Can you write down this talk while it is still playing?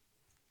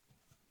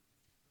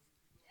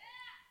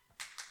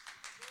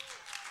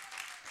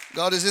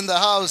God is in the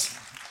house.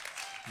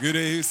 Gud er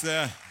i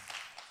huset.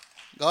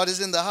 God is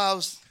in the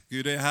house.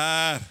 Gud er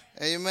her.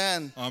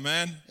 Amen.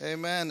 Amen.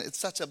 Amen. It's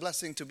such a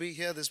blessing to be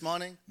here this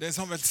morning. Det er en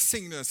sånn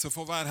velsignelse å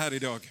få være her i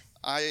dag.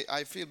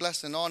 I feel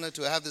blessed and honored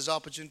to have this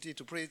opportunity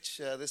to preach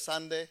this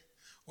Sunday.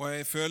 Og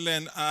jeg føler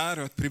en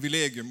ære og et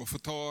privilegium å få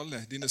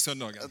tale denne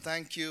søndagen.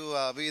 Thank you,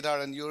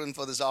 Vidar and Jurgen,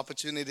 for this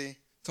opportunity.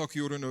 Takk,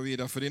 Jorunn og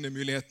Vidar, for denne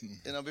muligheten.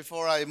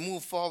 Before I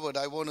move forward,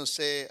 I want to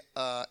say,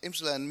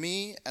 Imsula and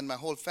me and my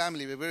whole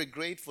family, we're very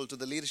grateful to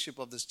the leadership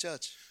of this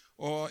church.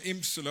 Og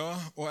Imsula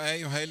og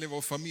jeg og hele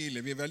vår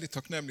familie, vi er veldig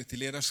takknemlige til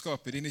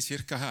lederskapet i denne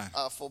kirka her.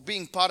 For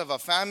being part of our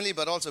family,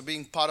 but also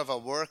being part of our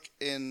work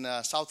in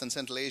South and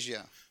Central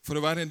Asia. For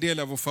å være en del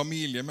av vår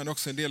familie, men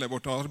også en del av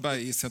vårt arbeid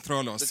i The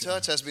Sentral-Asia.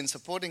 church has been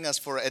supporting us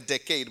for a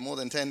decade, more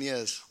than 10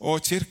 years.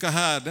 Og kirka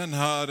her, den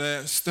har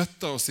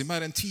støttet oss i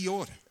mer enn 10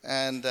 år.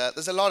 And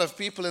there's a lot of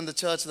people in the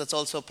church that's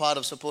also part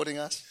of supporting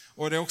us.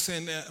 Og det er også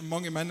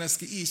mange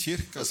mennesker i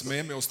kirka som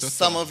er med og støtter.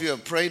 Some of you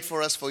have prayed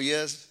for us for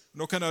years.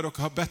 Noen av dere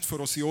har bedt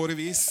for oss i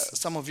årevis.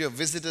 Some of you have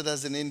visited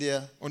us in India.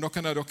 Og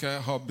noen av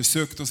dere har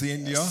besøkt oss i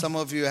India. Some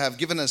of you have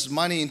given us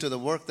money into the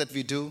work that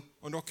we do.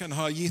 Og noen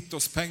har gitt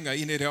oss penger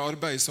inn i det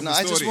arbeidet som Now, vi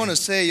I just står want to i.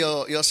 say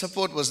your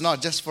support was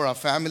not just for our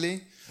family,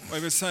 Og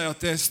jeg vil si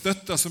at det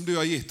støtta som du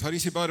har gitt, har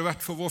ikke bare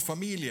vært for vår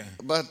familie.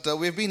 but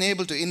we've been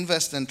able to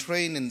invest and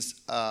train in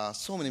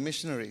so many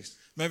missionaries.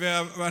 Men vi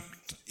har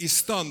vært i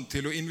stand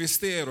til å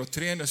investere og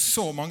trene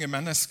så mange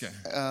mennesker.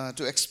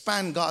 To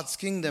expand God's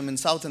kingdom in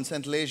South and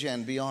Central Asia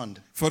and beyond.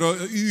 For å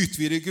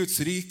utvide Guds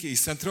rike i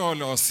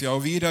Sentral-Asia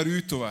og videre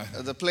utover.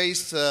 The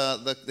place,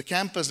 the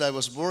campus I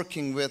was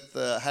working with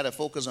had a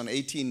focus on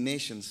 18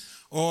 nations.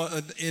 Og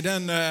i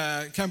den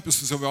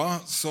campusen som var,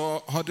 så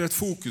hadde det et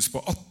fokus på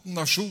 18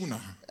 nasjoner.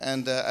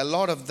 And a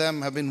lot of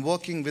them have been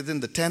working within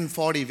the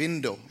 1040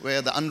 window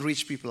where the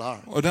unreached people are.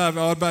 Og der vi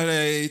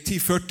arbeider i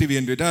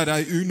 1040-vinduet, der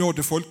de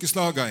unådde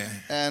folkeslagene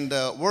er. And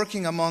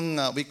working among,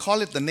 we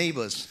call it the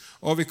neighbors.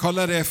 Og vi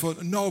kaller det for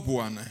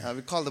naboene.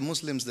 We call the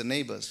Muslims the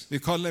neighbors. Vi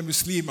kaller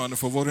muslimene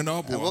for våre And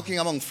naboer. working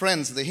among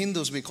friends, the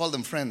Hindus, we call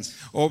them friends.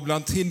 Og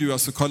blant hinduer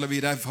så kaller vi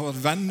dem for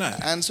venner.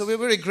 And so we're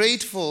very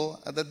grateful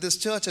that this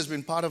church has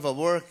been part of our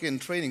work in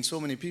training so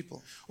many people.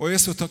 Og jeg er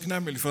så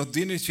takknemlig for at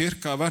denne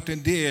kirka har vært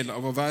en del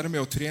av å være med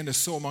og trene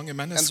så mange And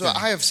so mennesker.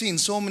 I have seen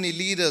so many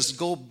leaders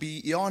go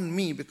beyond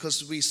me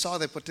because we saw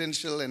their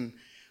potential and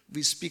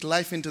we speak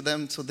life into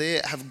them, so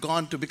they have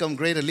gone to become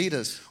greater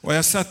leaders. Og jeg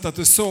har sett at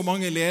det så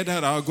mange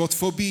ledere har gått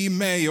forbi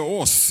meg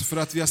og oss,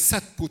 for at vi har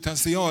sett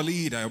potensial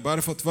i dem, og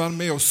bare fått være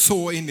med og så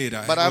inn i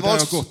dem. But Og det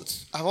har gått.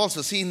 I've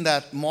also seen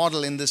that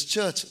model in this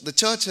church. The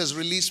church has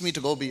released me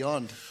to go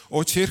beyond.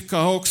 Og kirka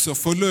har også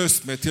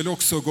forløst meg til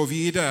også å gå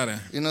videre.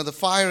 The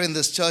fire in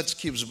this church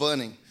keeps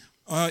burning.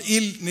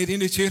 Ilden i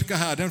denne kirka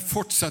her, den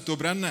fortsetter å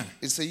brenne.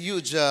 It's a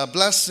huge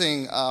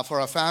blessing for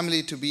our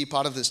family to be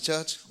part of this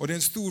church. Og det er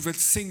en stor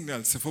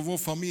velsignelse for vår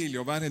familie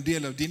å være en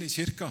del av denne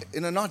kirka.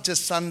 Not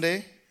just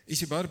Sunday,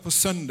 Ikke bare på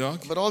søndag,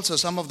 but also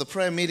some of the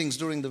prayer meetings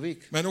during the week.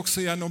 men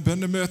også gjennom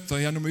bønnemøter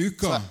gjennom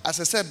uka. So, as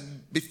I said,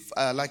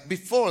 like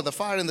before, the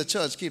fire in the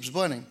church keeps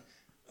burning.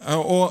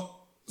 Og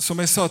som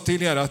jeg sa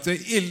tidligere, at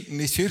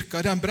ilden i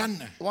kirka, den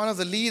brenner. One of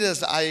the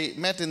leaders I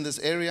met in this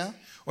area,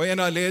 Og en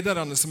av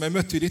lederne som jeg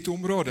møtte i dette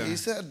området, he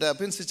said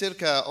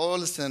Pinsekirka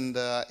Ålesund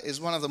is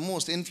one of the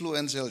most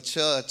influential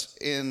church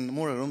in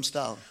Møre og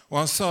Romsdal. og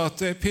han sa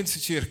at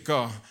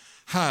Pinsekirka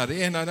her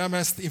er en av de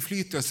mest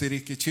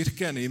innflytelsesrike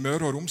kirkene i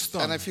Møre og And I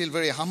Romsdal. feel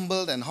very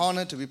humbled and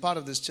honored to be part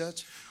of this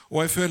church.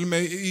 Og jeg føler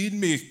meg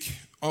ydmyk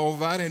av å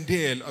være en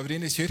del av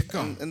denne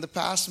kirka. In the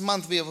past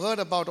month, we have heard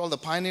about all the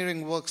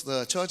pioneering works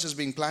the church is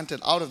being planted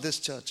out of this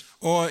church.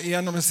 Og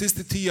gjennom den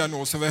siste tida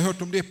nå, så har vi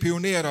hørt om det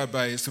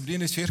pionerarbeidet som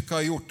denne kirka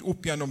har gjort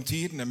opp gjennom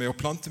tidene med å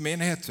plante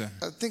menigheter.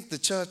 I think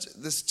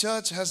this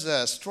church has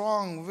a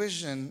strong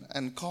vision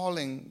and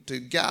calling to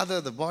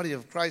gather the body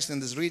of Christ in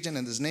this region,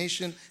 in this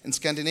nation, in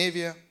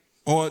Scandinavia.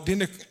 Og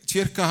denne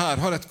kirka her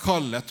har et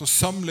kall til å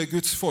samle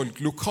Guds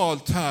folk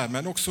lokalt her,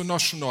 men også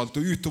nasjonalt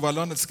og utover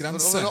landets But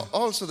grenser.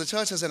 also the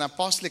church has an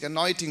apostolic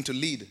anointing to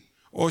lead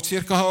Og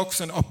kirka har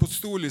også en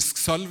apostolisk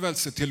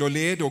salvelse til å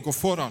lede og gå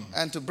foran,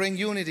 and to bring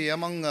unity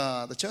among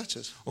the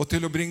churches. og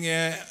til å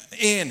bringe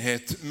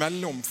enhet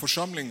mellom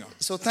forsamlinger.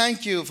 So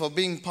thank you for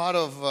being part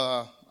of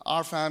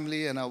our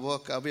family and our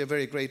work. We are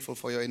very grateful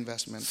for your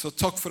investment. Så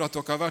takk for at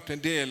dere har vært en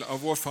del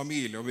av vår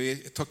familie, og vi er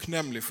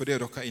takknemlige for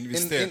det dere har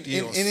investert i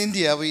oss. In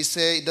India, we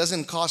say it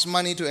doesn't cost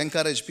money to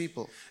encourage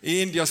people. I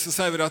India så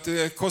sier vi at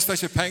det koster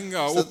ikke penger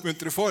å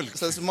oppmuntre folk.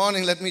 So this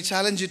morning, let me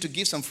challenge you to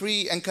give some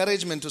free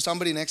encouragement to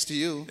somebody next to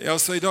you. Ja,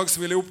 så i dag så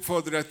vil jeg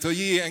oppfordre deg til å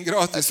gi en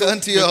gratis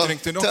Turn to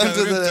oppmuntring til noen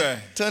rundt deg.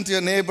 turn to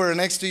your neighbor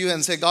next to you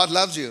and say, God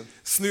loves you.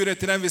 Snu deg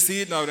til den ved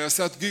siden av deg og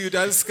si at Gud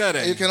elsker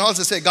You deg. can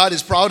also say, God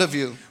is proud of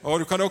you. Og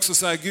du kan også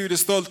si at Gud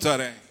stolt av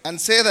deg. and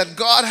say that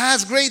God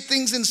has great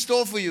things in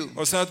store for you.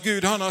 Og si at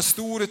Gud, han har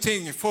store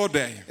ting for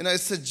deg.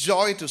 It's a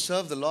joy to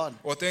serve the Lord.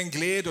 Og at det en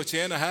glede å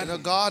tjene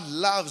Herren. God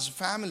loves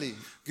family.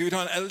 Gud,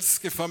 han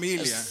elsker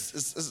familie.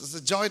 It's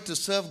a joy to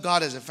serve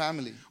God as a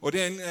family. Og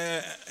det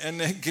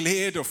en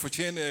glede å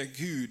fortjene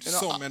Gud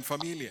som en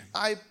familie.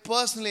 I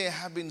personally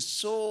have been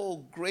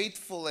so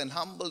grateful and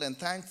humbled and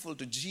thankful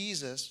to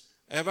Jesus.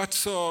 Jeg har vært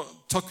så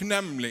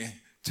takknemlig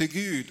til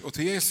Gud og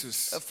til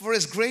Jesus. For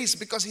his grace,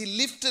 because he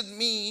lifted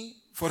me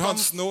for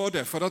hans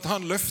nåde, for at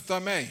han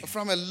løftet meg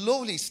from a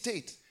lowly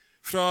state.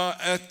 Fra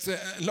et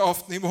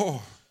lavt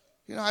nivå.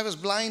 I was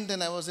blind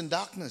and I was in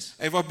darkness.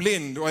 Jeg var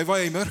blind og jeg var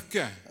i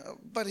mørke.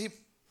 But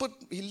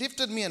he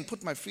lifted me and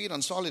put my feet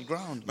on solid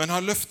ground. Men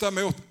han løftet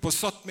meg opp og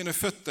satt mine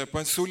føtter på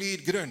en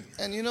solid grunn.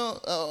 And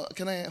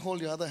can I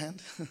hold your other hand?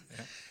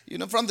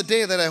 From the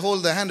day that I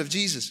hold the hand of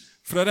Jesus,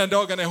 fra den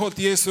dagen jeg holdt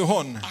Jesu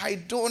hånd, I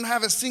don't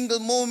have a single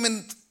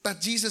moment that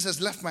Jesus has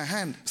left my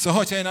hand. Så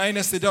har ikke en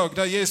eneste dag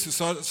der Jesus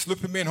har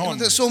sluppet min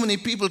hånd. There's so many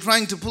people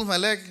trying to pull my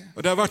leg.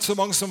 Og det har vært så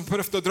mange som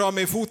prøvde å dra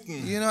meg i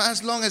foten.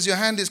 As long as your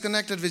hand is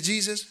connected with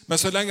Jesus, men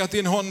så lenge at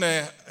din hånd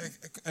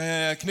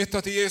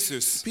knyttet til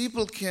Jesus,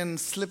 people can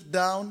slip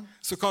down.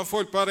 Så kan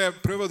folk bare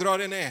prøve å dra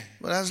det ned.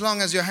 But as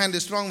long as your hand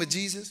is strong with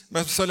Jesus,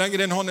 men så lenge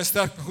din hånd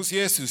sterk hos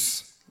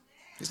Jesus,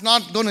 He's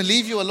not going to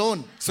leave you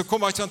alone. Så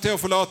kommer ikke han til å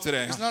forlate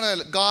deg. It's not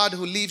a God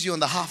who leaves you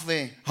on the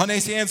halfway. Han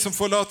ikke en som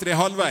forlater deg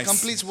halvveis. He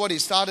completes what he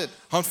started.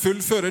 Han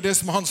fullfører det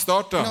som han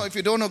startet. If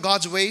you don't know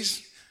God's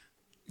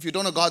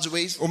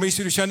ways, om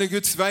ikke du kjenner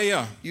Guds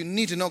veier, you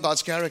need to know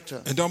God's character.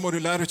 Da må du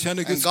lære å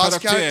kjenne Guds God's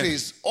karakter. character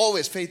is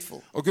always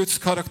faithful. Og Guds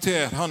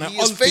karakter, han He is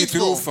alltid faithful.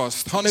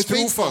 trofast. Han He is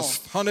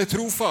trofast. Han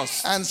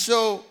trofast. And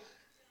so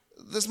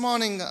this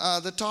morning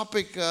the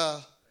topic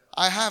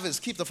I have is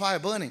keep the fire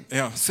burning.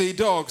 Ja, så i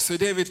dag så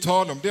det vi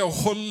taler om, det å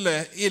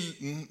holde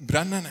ilden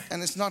brennende.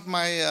 And it's not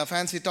my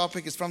fancy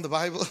topic, it's from the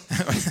Bible.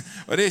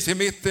 Og det ikke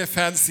mitt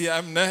fancy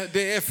emne,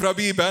 det fra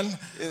Bibelen.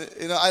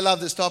 I love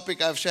this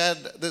topic. I've shared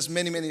this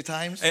many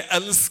times. Jeg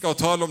elsker å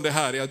tale om det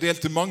her. Jeg har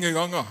delt det mange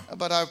ganger.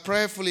 But I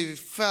prayerfully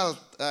felt,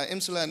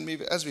 Imsula and me,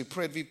 as we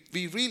prayed,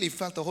 we really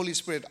felt the Holy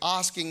Spirit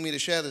asking me to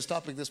share this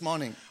topic this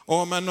morning.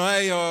 Men når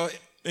jeg og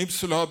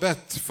Imsula har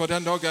bedt for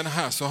den dagen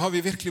her, så har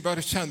vi virkelig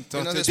bare kjent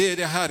at det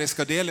det her jeg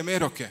skal dele med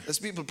dere. There's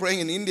people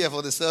praying in India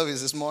for the service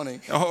this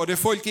morning. Ja, og det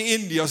folk i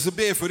India som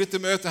ber for dette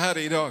møtet her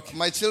i dag.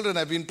 My children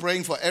have been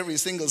praying for every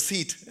single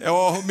seat. Ja,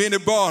 og mine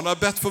barn har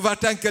bedt for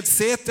hvert enkelt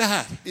sete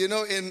her.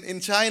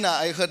 In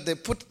China, I heard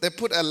they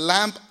put a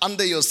lamp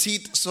under your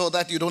seat so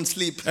that you don't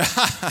sleep.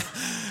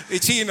 I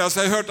Kina så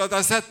har jeg hørt at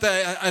de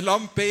setter en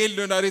lampe ild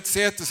under ditt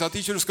sete så at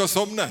ikke du skal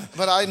sovne.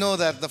 But I know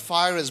that the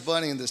fire is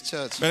burning in this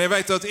church. Men jeg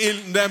vet at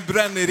ilden den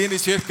brenner inn i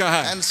kirka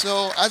her. And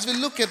so as we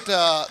look at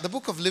the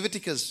book of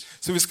Leviticus,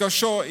 så vi skal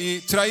se i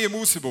 3.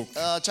 Mosebok,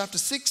 chapter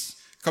 6,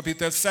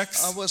 kapittel 6,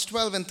 verse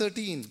 12 and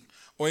 13.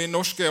 Og i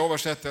norske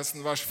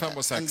oversettelsen vers 5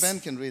 og 6. And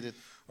Ben can read it.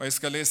 Og jeg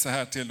skal lese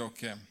her til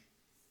dere.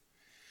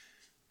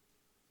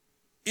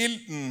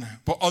 Ilden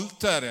på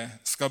alteret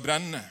skal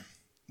brenne.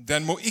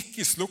 Den må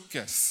ikke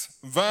slukkes.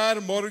 Hver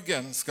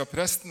morgen skal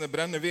prestene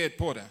brenne ved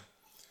på det.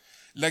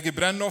 Legge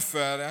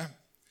brennofferet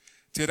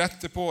til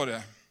rette på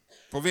det,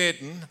 på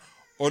veden,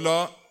 og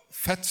la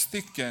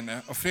fettstykkene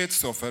og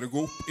fredsofferet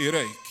gå opp i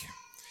røyk.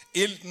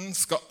 Ilden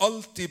skal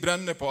alltid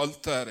brenne på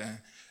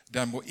alteret.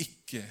 Den må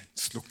ikke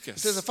slukkes.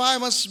 It says the fire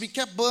must be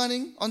kept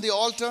burning on the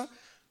altar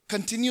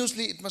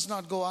continuously. It must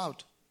not go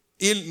out.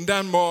 Ilden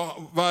den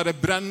må være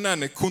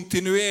brennende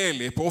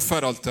kontinuerlig på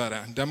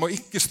offeralteret. Den må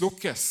ikke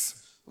slukkes.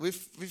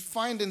 We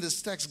find in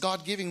this text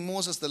God giving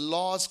Moses the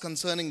laws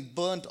concerning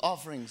burnt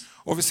offerings.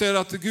 Og vi ser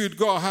at Gud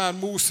ga her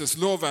Moses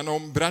loven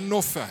om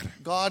brennoffer.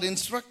 God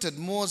instructed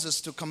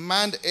Moses to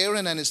command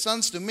Aaron and his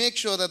sons to make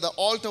sure that the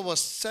altar was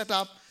set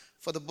up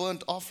for the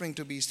burnt offering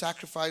to be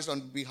sacrificed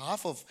on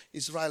behalf of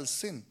Israel's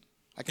sin.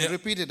 I can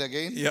repeat it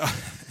again. Ja.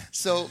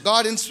 So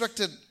God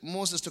instructed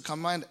Moses to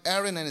command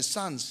Aaron and his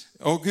sons.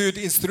 Og Gud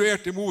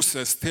instruerte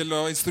Moses til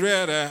å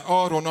instruere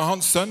Aaron og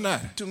hans sønner.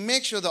 To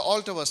make sure the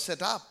altar was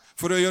set up.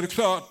 For å gjøre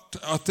klart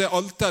at det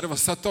alteret var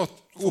satt opp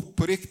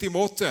på riktig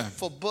måte.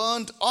 For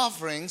burnt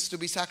offerings to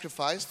be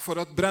sacrificed. For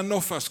at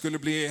brennoffer skulle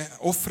bli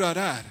offret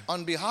der.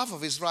 On behalf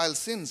of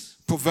Israel's sins.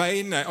 På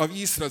vegne av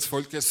Israels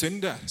folkets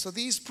synder. So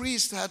these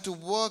priests had to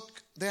work.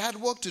 They had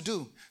work to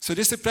do. Så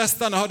disse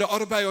prestene hadde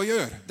arbeid å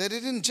gjøre. They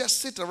didn't just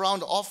sit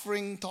around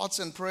offering thoughts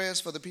and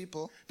prayers for the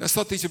people. De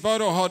satt ikke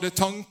bare og hadde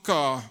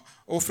tanker,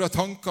 offret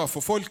tanker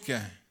for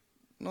folket.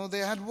 No,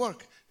 they had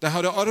work. De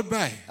hadde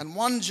arbeid. And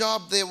one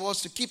job there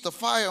was to keep the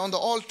fire on the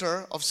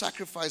altar of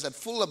sacrifice at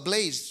full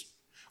ablaze.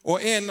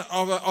 Og en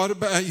av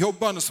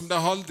jobbene som de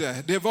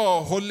hadde, det var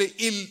å holde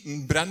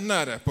ilden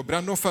brennere på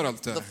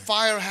brennofferalteret. The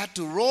fire had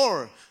to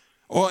roar.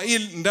 Og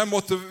ilden den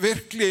måtte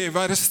virkelig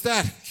være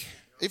sterk.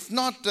 If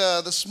not,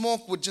 the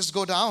smoke would just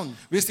go down.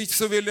 Hvis ikke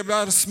så ville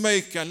bare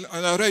smøyken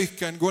eller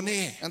røyken gå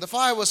ned. And the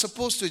fire was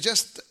supposed to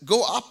just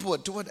go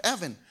upward toward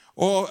heaven.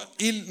 Og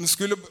ilden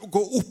skulle gå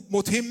opp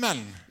mot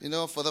himmelen.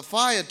 For the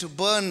fire to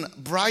burn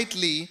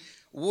brightly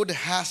wood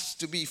has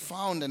to be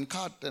found and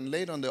cut and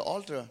laid on the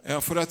altar. Ja,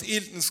 for at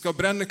ilden skal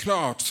brenne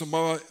klart, så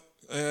må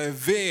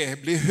ved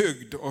bli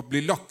hugd og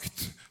bli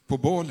lagt på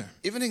bålet.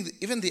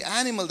 Even the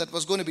animal that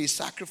was going to be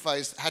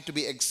sacrificed had to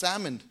be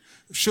examined.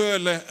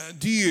 Selv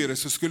dyret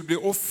som skulle bli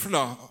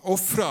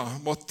offra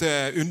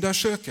måtte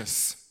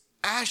undersøkes.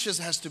 Ashes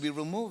has to be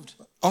removed.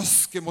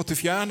 Aske måtte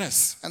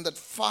fjernes. And that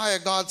fire,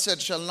 God said,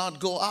 shall not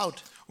go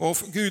out. Og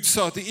Gud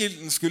sa at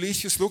ilden skulle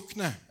ikke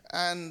slukne.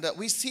 And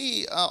we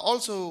see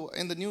also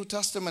in the New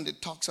Testament it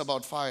talks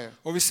about fire.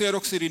 Og vi ser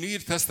også i Det nye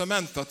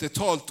testamentet at det er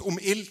talt om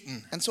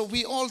ilden. And so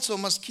we also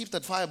must keep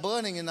that fire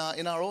burning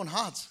in our own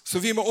hearts. Så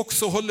vi må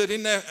også holde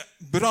denne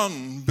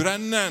brann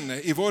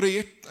brennende i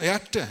våre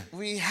hjerter.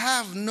 We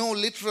have no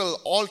literal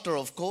altar,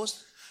 of course.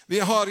 Vi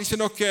har ikke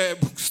noe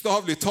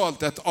bokstavelig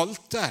talt et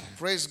alter.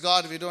 Praise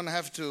God, we don't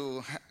have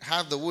to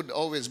have the wood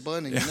always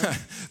burning. You know? Ja,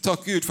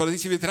 takk Gud for at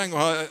ikke vi trenger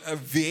å ha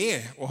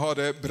ved og ha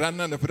det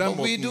brennende på den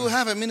But we do måten.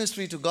 have a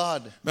ministry to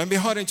God. Men vi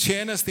har en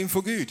tjeneste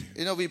innenfor Gud.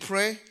 You know, we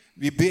pray,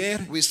 Vi ber,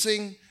 we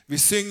sing, vi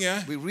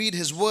synger, we read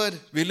His Word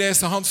vi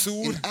leser Hans in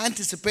ord.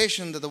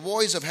 anticipation that the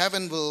voice of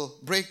heaven will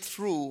break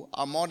through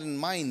our modern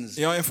minds.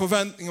 Ja, en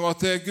forventning om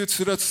at Guds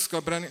røst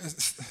skal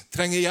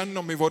trenge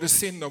igjennom i våre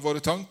sinn og våre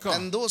tanker.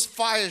 And those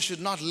fires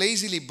should not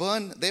lazily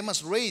burn, they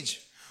must rage.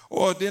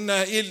 Og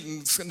denne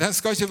ilden, den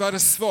skal ikke være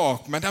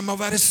svak, men den må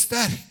være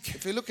sterk.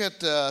 If you look at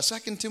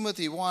 2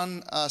 Timothy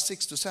 1,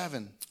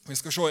 6-7. Vi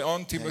skal se i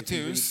 2.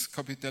 Timoteus,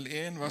 kapittel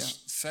 1, vers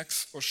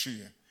 6 og 7.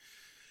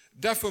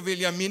 Derfor vil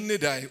jeg minne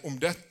deg om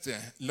dette.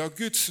 La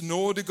Guds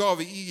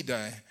nådegave i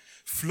deg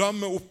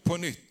flamme opp på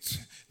nytt.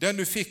 Den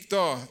du fikk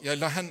da jeg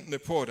la hendene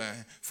på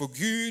deg. For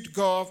Gud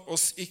gav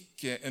oss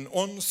ikke en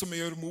ånd som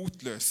gjør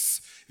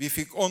motløs. Vi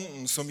fikk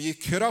ånden som gir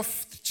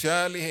kraft,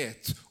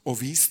 kjærlighet og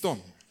visdom.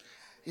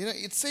 You know,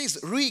 it says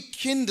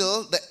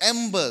rekindle the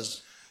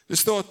embers Det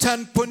står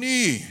tenn på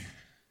ny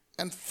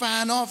and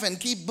fan off and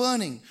keep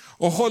burning.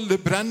 og hold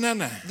det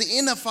brennende. The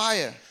inner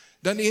fire.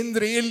 Den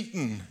indre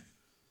ilden.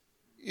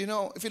 You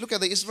know, if you look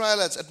at the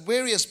Israelites, at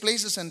various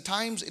places and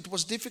times, it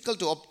was difficult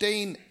to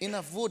obtain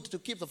enough wood to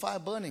keep the fire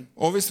burning.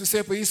 Og hvis vi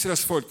ser på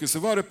Israelsfolket, så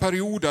var det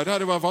perioder der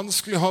det var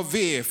vanskelig å ha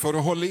ved for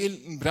å holde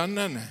ilden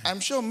brennende.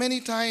 I'm sure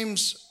many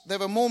times there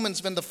were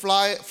moments when the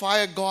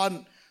fire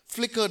god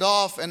flickered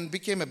off and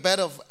became a bed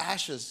of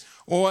ashes.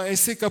 Og jeg er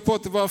sikker på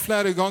at det var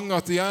flere ganger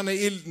at gjerne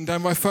ilden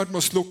den var i ferd med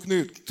å slukne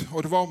ut,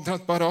 og det var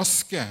omtrent bare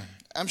aske.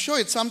 I'm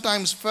sure it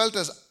sometimes felt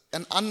as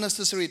an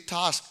unnecessary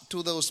task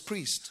to those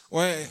priests.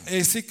 Og jeg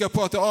er sikker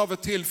på at det av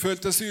og til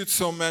føltes ut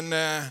som en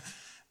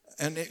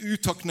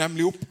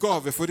utakknemlig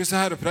oppgave for disse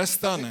her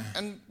prestene.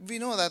 And we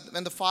know that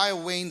when the fire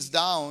wanes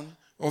down,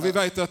 Og vi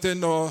vet at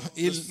når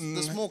the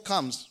ilden smoke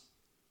comes.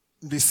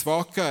 blir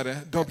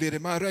svakere, da blir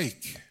det mer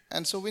røyk.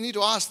 And so we need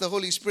to ask the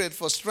Holy Spirit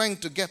for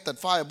strength to get that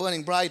fire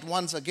burning bright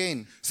once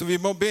again. Så vi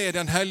må be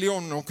Den hellige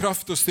ånd om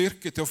kraft og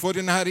styrke til å få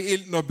denne her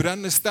ilden å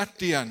brenne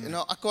sterkt You igjen.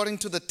 know, according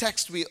to the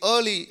text we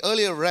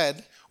earlier read,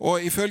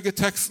 Og ifølge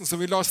teksten som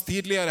vi las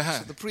tidligere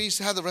her, the priests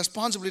had the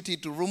responsibility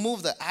to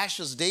remove the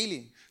ashes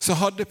daily. så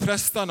hadde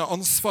prestene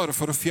ansvaret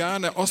for å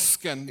fjerne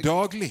asken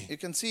daglig. You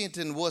can see it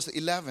in verse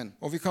 11.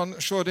 Og vi kan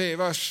se det i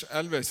vers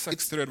 11,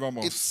 6 tror jeg det var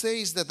med It oss.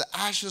 says that the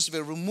ashes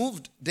were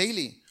removed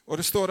daily. Og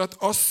det står at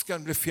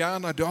asken ble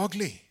fjernet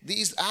daglig.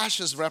 These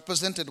ashes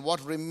represented what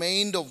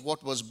remained of what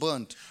was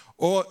burnt.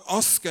 Og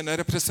asken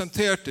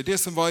representerte det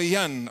som var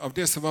igjen av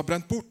det som var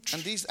brent bort.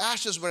 And these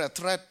ashes were a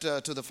threat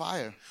to the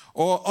fire.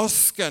 Og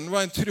asken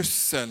var en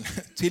trussel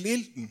til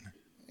ilden.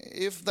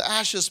 If the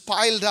ashes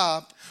piled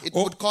up, it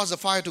would cause the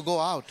fire to go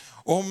out.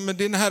 Om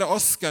denne her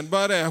asken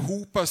bare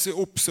hoper seg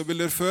opp, så vil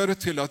det føre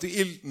til at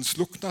ilden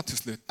slukner til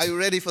slutt. Are you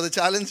ready for the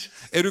challenge?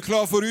 Er du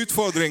klar for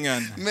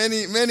utfordringen?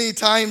 Many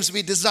times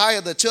we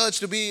desire the church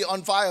to be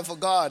on fire for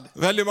God.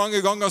 Veldig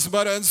mange ganger så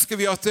bare ønsker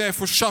vi at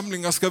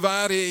forsamlingen skal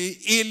være i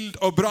ild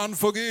og brann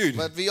for Gud.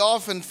 But we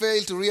often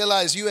fail to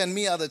realize you and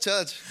me are the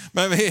church.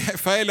 Men vi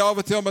feiler av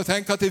og til om å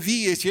tenke at det er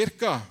vi i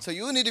kirka. So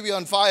you need to be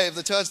on fire if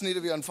the church need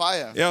to be on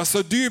fire. Ja,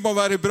 så du må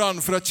være i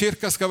brann for at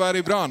kirka skal være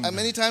i brann. And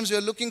many times we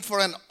are looking for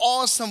an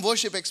awesome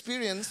worship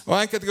experience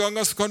Og enkelte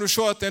ganger så kan du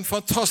se at det er en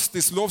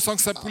fantastisk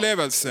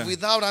lovsangsopplevelse.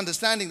 without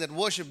understanding that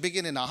worship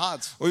begins in our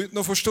hearts. Og uten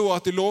å forstå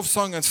at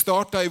lovsangen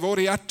starter i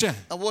våre hjerter.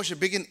 Our worship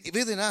begins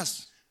within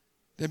us.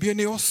 Det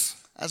begynner i oss.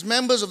 As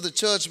members of the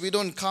church, we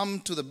don't come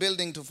to the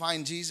building to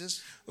find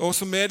Jesus. Og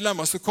som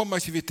medlemmer så kommer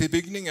ikke vi til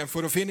bygningen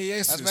for å finne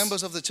As Jesus.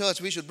 members of the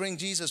church, we should bring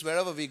Jesus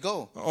wherever we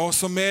go. Og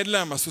som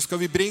medlemmer så skal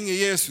vi bringe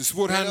Jesus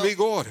hvor You hen know, vi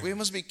går. we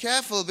must be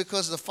careful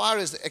because the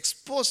fire is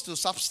exposed to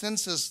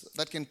substances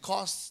that can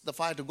cause the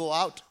fire to go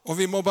out. Og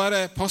vi må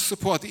bare passe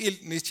på at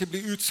ilden ikke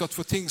blir utsatt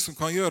for ting som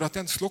kan gjøre at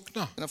den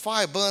slukner. And the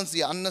fire burns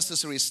the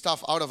unnecessary stuff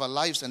out of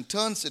our lives and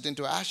turns it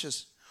into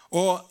ashes.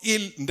 Og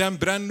ilden den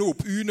brenner opp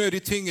unødige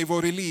ting i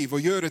våre liv og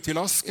gjør det til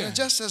You aske. know,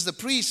 just as the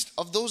priest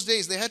of those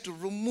days, they had to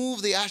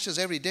remove the ashes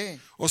every day.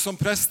 Og som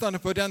prestene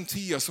på den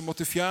tida som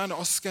måtte fjerne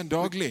asken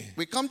daglig,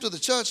 We come to the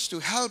church to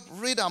help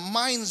rid our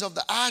minds of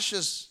the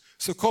ashes.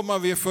 så kommer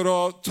vi for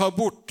å ta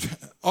bort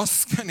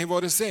asken i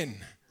våre sinn.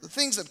 the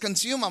things that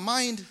consume our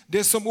mind,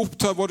 det som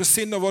opptar våre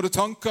sinn og våre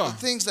tanker,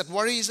 the things that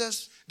worries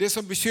us, det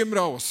som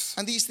bekymrer oss,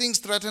 and these things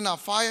threaten our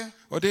fire.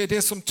 og det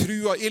det som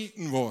truer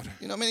ilden vår.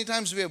 Many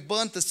times we have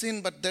burnt the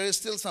sin, but there is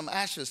still some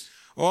ashes.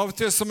 Og av og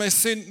til som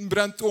synden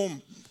brent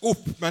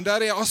opp, men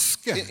der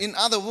aske. In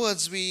other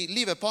words, we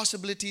leave a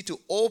possibility to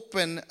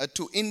open,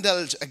 to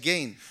indulge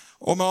again.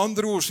 Og med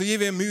andre ord så gir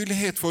vi en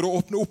mulighet for å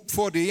åpne opp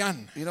for det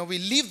igjen. We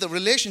leave the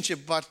relationship,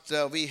 but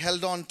we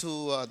held on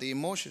to the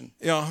emotion.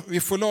 Ja, vi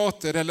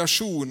forlater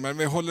relasjon, men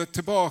vi holder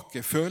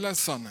tilbake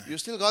følelsene. You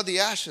still got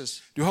the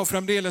ashes. Du har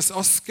fremdeles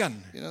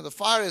asken. The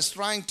fire is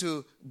trying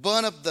to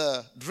burn up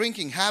the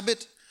drinking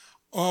habit.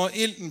 Og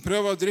ilden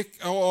prøver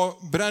å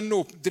brenne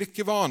opp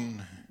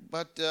drikkevann.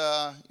 But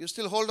you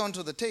still hold on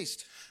to the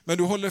taste. Men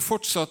du holder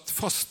fortsatt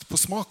fast på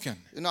smaken.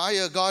 I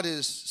hear God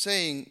is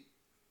saying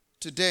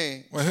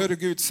today, Og jeg hører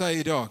Gud si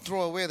i dag,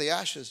 throw away the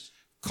ashes.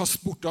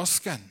 kast bort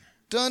asken.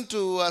 Turn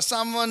to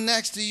someone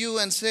next to you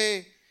and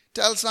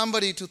tell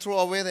somebody to throw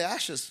away the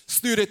ashes.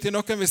 Snu deg til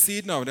noen ved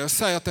siden av deg og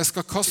si at jeg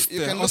skal kaste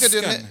You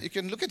asken.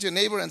 can look at your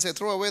neighbor and say,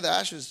 throw away the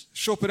ashes.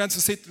 Se på den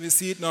som sitter ved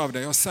siden av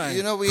deg og si,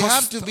 We have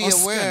kast to be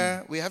asken.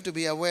 aware. We have to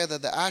be aware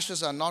that the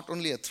ashes are not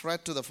only a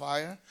threat to the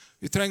fire.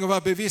 Vi trenger å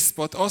være bevisst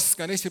på at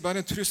asken ikke bare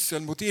er en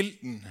trussel mot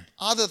ilden,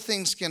 Other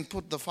things can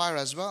put the fire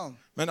as well,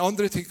 men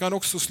andre ting kan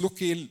også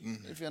slukke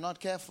ilden, if you're not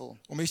careful.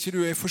 om ikke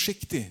du er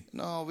forsiktig.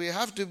 No, we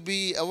have to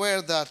be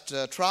aware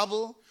that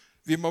trouble,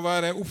 Vi må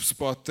være obs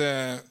på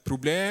at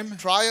problem,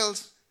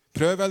 trials,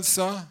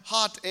 prøvelser,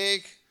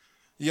 heartache,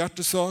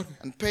 hjertesorg,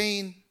 and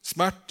pain,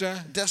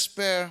 smerte,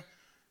 despair,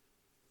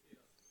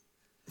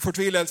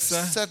 fortvilelse,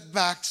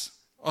 setbacks,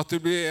 at du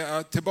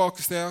blir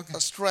tilbakesteg,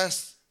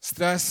 stress,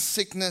 stress,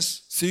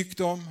 sickness,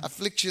 sykdom,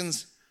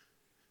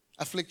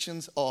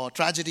 afflictions or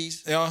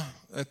tragedies ja,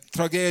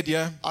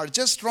 tragedie, are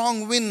just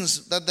strong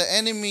winds that the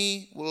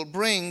enemy will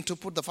bring to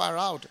put the fire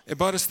out. er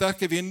bare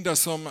sterke vinder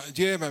som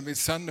djevelen vil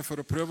sende for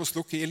å prøve å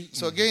slukke ilden.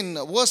 So again,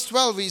 verse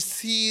 12, we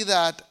see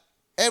that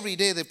every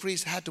day the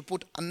priest had to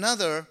put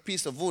another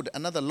piece of wood,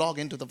 another log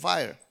into the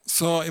fire.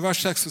 Så i vers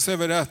 6 så ser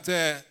vi at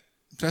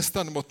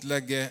prestene måtte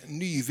legge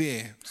ny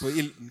ved på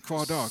ilden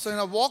hver dag. So in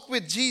a walk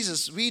with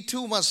Jesus, we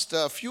too must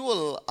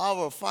fuel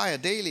our fire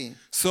daily.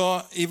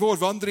 Så i vår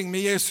vandring med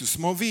Jesus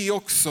må vi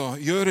også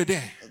gjøre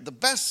det. The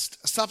best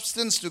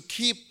substance to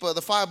keep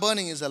the fire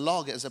burning is a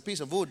log, is a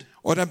piece of wood.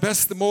 Og den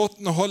beste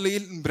måten å holde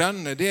ilden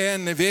brenne, det er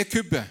en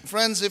vedkubbe.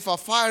 Friends, if our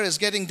fire is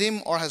getting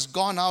dim or has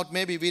gone out,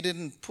 maybe we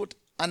didn't put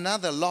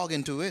another log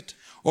into it.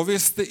 Og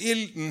hvis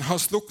ilden har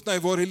sluknet i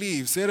våre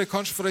liv, så er det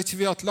kanskje for at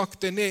vi har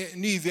lagt en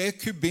ny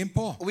vedkubbe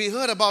innpå. We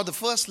heard about the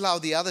first love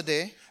the other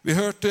day. Vi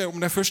hørte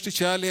om den første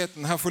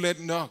kjærligheten her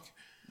forleden dag.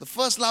 The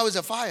first love is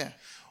a fire.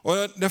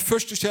 Og den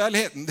første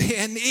kjærligheten, det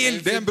er en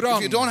ild, det er en If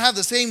brann. you don't have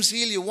the same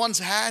zeal you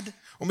once had,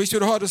 Om ikke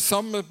du har det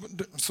samme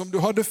som du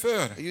hadde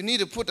før, you need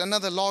to put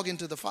another log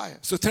into the fire.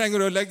 så trenger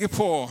du å legge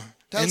på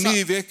en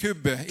ny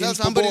vedkubbe inn Tell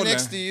på somebody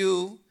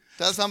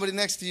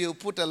next to bålet. you,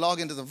 put a log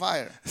into the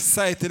fire.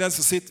 Si til den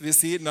som sitter ved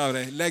siden av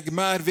deg, legg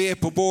mer ved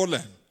på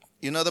bålet.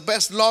 The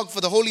best log for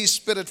the Holy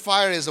Spirit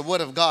fire is the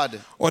Word of God.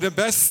 Og det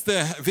beste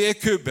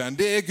vedkubben,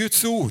 det er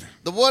Guds ord.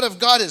 The Word of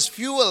God is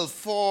fuel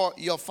for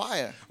your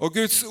fire. Og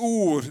Guds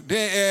ord,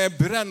 det er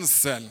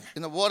brensel.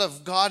 The Word of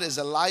God is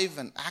alive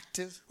and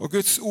active. Og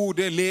Guds ord,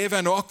 det er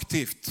levende og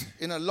aktivt.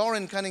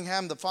 Lauren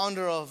Cunningham, the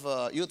founder of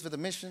Youth with a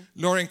Mission,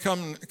 Lauren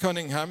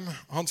Cunningham,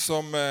 han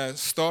som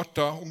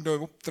startet Ungdom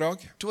i oppdrag,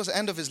 towards the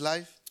end of his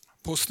life,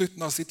 på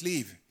slutten av sitt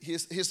liv,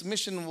 his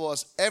mission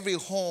was every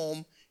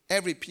home,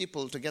 every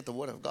people to get the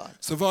Word of God.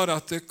 så var det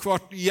at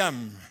hvert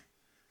hjem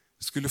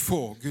skulle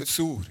få Guds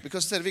ord.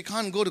 Because he said we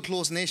can't go to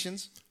closed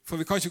nations, For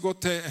vi kan ikke gå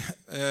til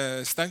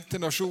stengte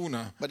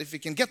nasjoner. but if we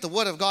can get the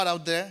Word of God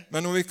out there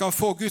Men om vi kan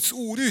få Guds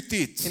ord ut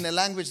dit, in a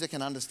language they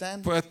can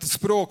understand, på et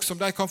språk som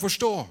de kan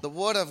forstå, the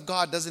Word of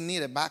God doesn't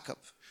need a backup.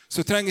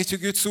 så trenger ikke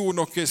Guds ord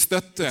noe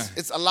støtte.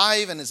 It's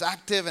alive and it's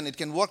active and it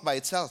can work by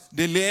itself.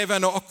 Det er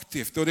levende og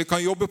aktivt, og det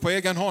kan jobbe på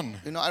egen hånd.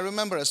 I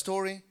remember a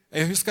story.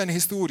 Jeg husker en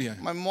historie.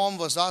 My mom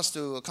was asked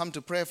to come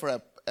to pray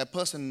for a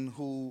person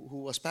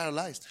who was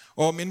paralyzed.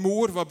 Og min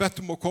mor var bedt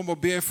om å komme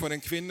og be for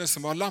en kvinne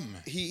som var lam.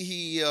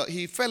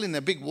 He fell in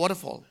a big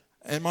waterfall.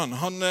 En mann,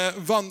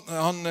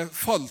 han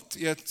falt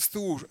i et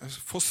stor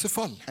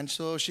fossefall. And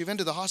so she went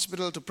to the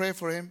hospital to pray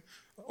for him.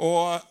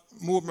 Og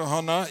mor med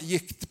henne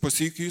gikk på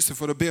sykehuset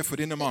for å be for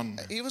denne mannen.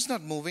 He was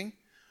not moving.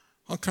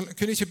 Han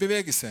kunne ikke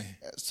bevege seg.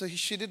 So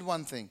she did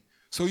one thing.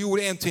 Så hun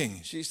gjorde en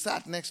ting. She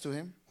sat next to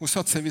him Hun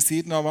satte seg ved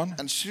siden av han,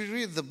 and she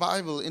read the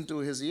Bible into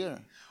his ear.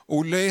 og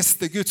hun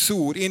leste Guds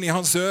ord inn i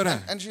hans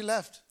øre. And she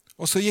left.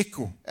 Og så gikk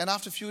hun. And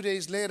after a few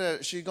days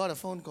later, she got a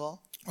phone call.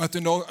 Og etter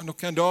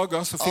noen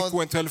dager så fikk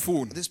hun en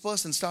telefon. This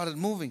person started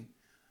moving.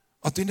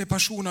 At denne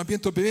personen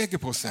begynte å bevege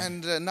på seg.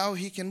 And now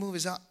he can move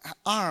his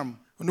arm.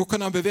 Og nå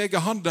kan han bevege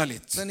handa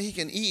litt. Then he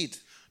can eat.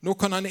 Nå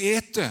kan han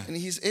ete. And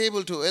he's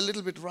able to a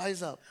little bit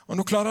rise up. Og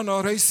nå klarer han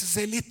å røyse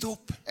seg litt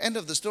opp. End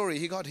of the story,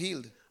 he got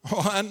healed.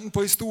 Og enden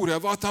på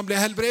historien var at han ble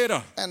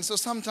helbredet. And so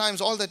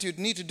sometimes all that you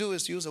need to do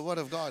is use the word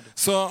of God.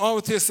 Så av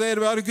og til så er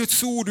det bare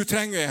Guds ord du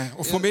trenger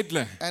å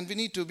formidle. And we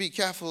need to be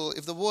careful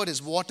if the word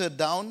is watered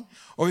down.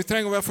 Og vi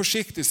trenger å være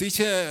forsiktige så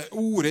ikke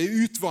ordet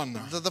er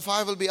utvannet. The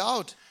fire will be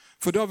out.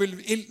 For da vil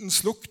ilden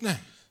slukne.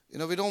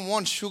 We don't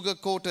want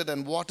sugar-coated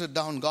and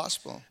watered-down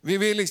gospel. Vi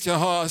vil ikke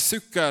ha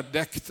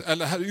sukkerdekt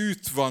eller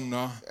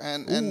utvannet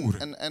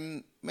ord.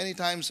 And many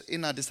times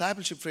in our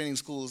discipleship training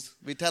schools,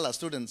 we tell our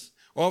students,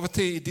 Og av og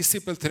til i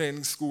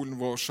disippeltreningsskolen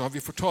vår så har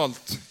vi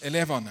fortalt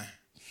elevene.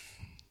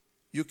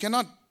 You can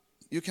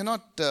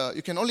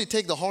only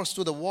take the horse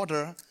to the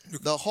water.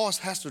 The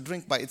horse has to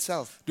drink by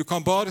itself. Du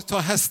kan bare ta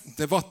hesten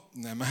til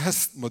vannet, men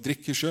hesten må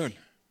drikke selv.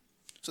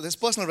 So there's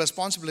personal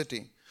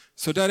responsibility.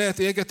 Så der er et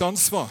eget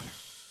ansvar.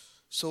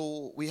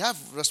 So we have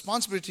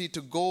responsibility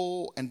to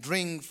go and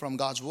drink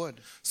from God's word.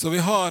 Så vi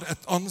har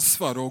et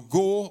ansvar å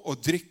gå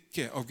og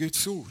drikke av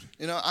Guds ord.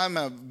 I'm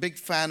a big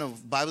fan of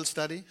Bible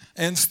study.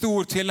 En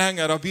stor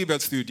tilhenger av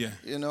bibelstudiet.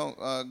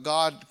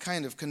 God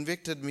kind of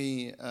convicted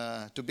me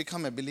to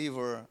become a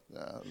believer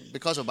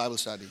because of Bible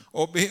study.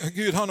 Og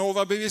Gud han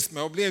overbeviste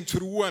meg å bli en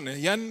troende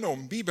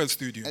gjennom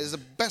bibelstudiet. It's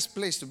the best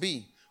place to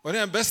be. Og det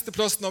er den beste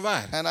plassen å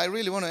være. And I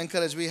really want to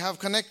encourage, we have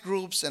connect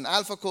groups and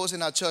alpha course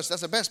in our church.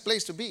 That's the best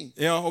place to be.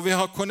 Ja, og vi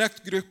har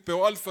connect-gruppe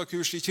og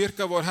alfakurs i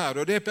kirka vår her,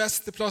 og det er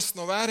beste plassen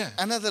å være.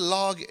 Another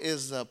log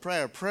is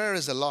prayer. Prayer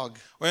is a log.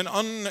 Og en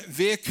annen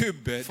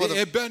vedkubbe,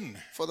 det er bønn.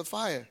 For the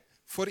fire.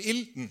 For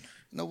ilden.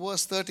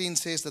 Verse 13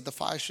 says that the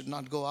fire should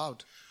not go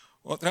out.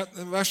 Og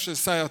verset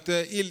sier at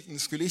ilden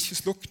skulle ikke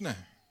slukne.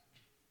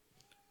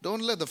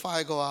 Don't let the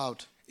fire go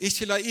out.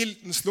 Ikke la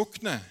ilden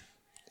slukne.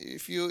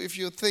 If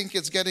you think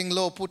it's getting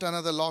low, put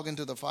another log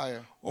into the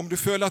fire. Om du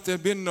føler at det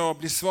begynner å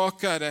bli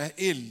svakere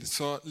ild,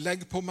 så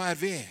legg på mer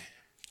ved.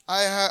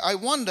 I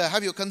wonder,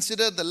 have you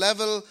considered the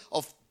level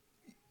of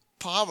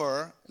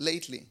power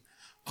lately?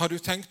 Har du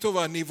tenkt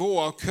over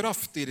nivået av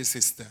kraft i det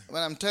siste?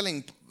 When I'm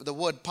telling the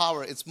word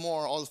power, it's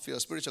more all for your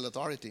spiritual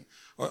authority.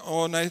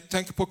 Og når jeg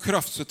tenker på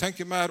kraft, så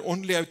tenker jeg mer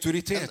åndelig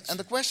autoritet. And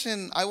the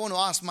question I want to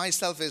ask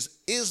myself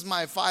is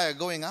my fire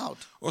going out?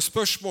 Og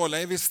spørsmålet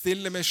jeg vil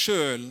stille meg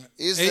selv,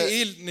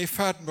 ilden i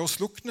ferd med å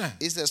slukne?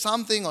 Is there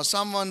something or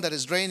someone that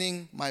is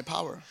draining my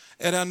power?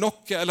 Det noe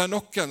eller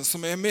noen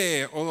som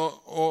med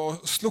å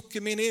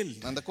slukke min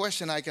ild? And the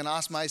question I can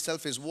ask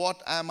myself is,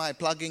 what am I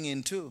plugging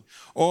into?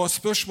 Og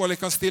spørsmålet jeg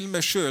kan stille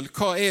meg selv,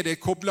 hva det jeg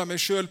kobler meg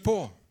selv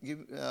på?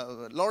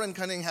 Lauren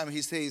Cunningham,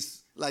 he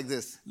says like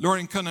this.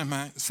 Lauren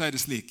Cunningham sier det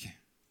slik.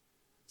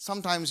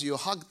 Sometimes you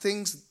hug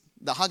things,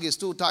 the hug is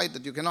too tight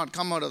that you cannot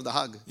come out of the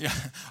hug. Ja,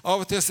 av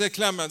og til er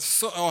klemmen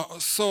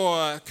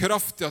så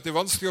kraftig at det er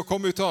vanskelig å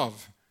komme ut av.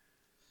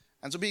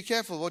 And so be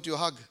careful what you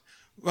hug.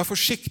 Vær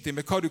forsiktig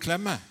med hva du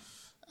klemmer.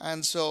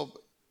 And so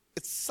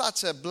it's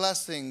such a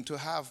blessing to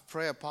have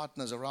prayer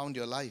partners around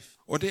your life.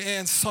 Og det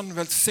en sann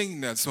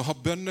velsignelse å ha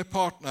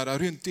bønnepartnere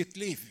rundt ditt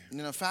liv.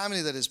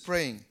 Family that is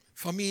praying.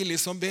 Familie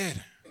som ber.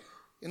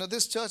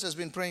 This church has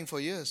been praying for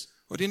years.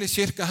 Og denne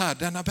kirka her,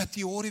 den har bedt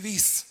i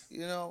årevis.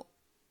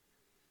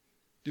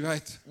 Du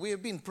vet. We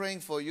have been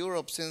praying for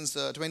Europe since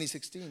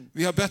 2016.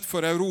 Vi har bedt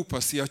for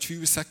Europa siden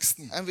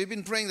 2016. And we've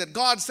been praying that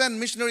God send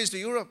missionaries to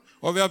Europe.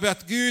 Og vi har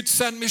bedt Gud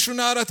send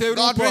misjonærer til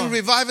Europa. God bring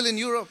revival in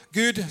Europe.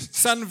 Gud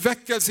send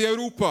vekkelse i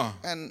Europa.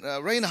 And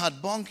Reinhard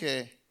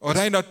Bonke, og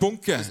Reinhard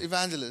Bonke,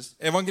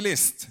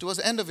 evangelist, towards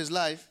the end of his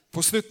life,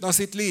 på slutten av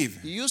sitt liv,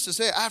 he used to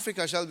say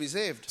Africa shall be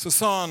saved. Så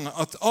sa han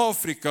at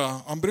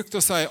han brukte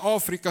å si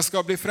Afrika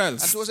skal bli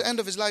frelst. And towards the end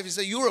of his life he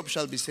said Europe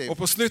shall be saved. Og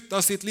på slutten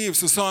av sitt liv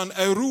så sa han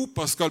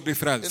Europa skal bli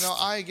frelst.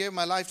 I gave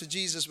my life to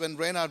Jesus when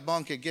Reinhard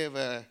Bonke gave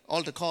an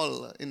altar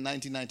call in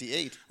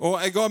 1998.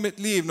 Og jeg ga mitt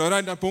liv når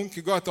Reinhard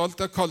Bonke ga et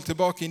altarkall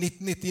tilbake i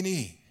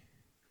 1999.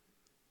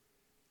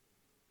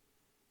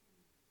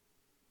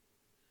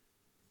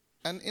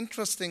 And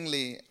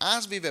interestingly,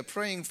 as we were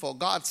praying for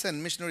God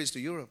send missionaries to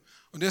Europe.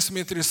 Og det som er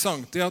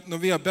interessant, at når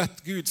vi har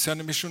bedt Gud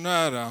sende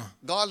misjonærer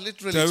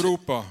til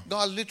Europa,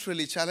 God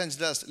literally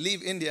challenged us,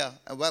 leave India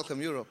and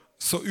welcome Europe.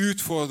 Så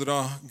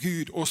utfordret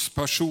Gud oss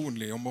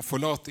personlig om å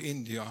forlate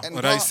India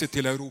og reise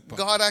til Europa.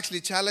 God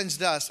actually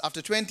challenged us.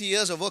 After 20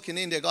 years of work in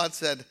India, God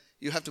said,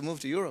 you have to move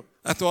to Europe.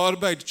 Etter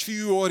arbeid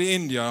 20 år i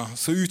India,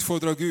 så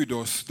utfordrer Gud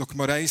oss. Dere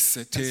må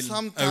reise til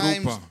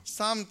Europa.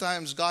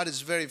 Sometimes God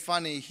is very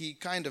funny. He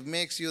kind of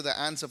makes you the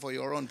answer for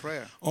your own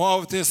prayer. Og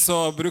av og til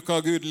så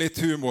bruker Gud litt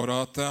humor,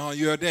 at han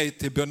gjør deg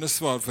til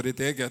bønnesvar for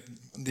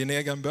din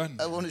egen bønn.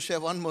 I want to share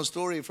one more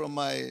story from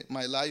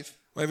my life.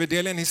 Og jeg vil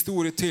dele en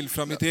historie til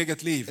fra mitt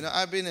eget liv.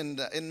 I've been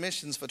in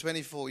missions for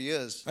 24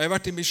 years. Jeg har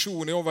vært i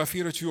misjon i over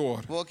 24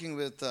 år. Working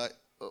with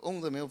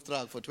ungdom i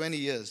oppdrag for 20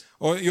 years.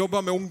 Og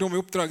jobber med ungdom i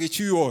oppdrag i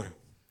 20 år.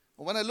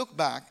 When I look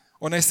back,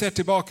 og når jeg ser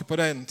tilbake på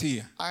den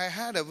tiden, I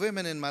had a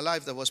woman in my life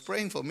that was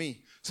praying for me.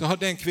 Så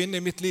hadde en kvinne i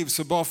mitt liv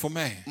som ba for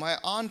meg. My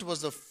aunt was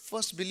the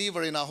first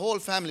believer in our whole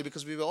family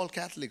because we were all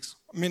Catholics.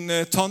 Min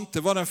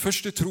tante var den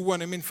første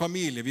troende i min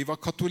familie. Vi var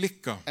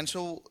katolikker. And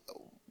so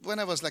when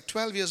I was like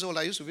 12 years old,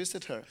 I used to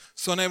visit her.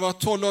 Så når jeg var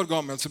 12 år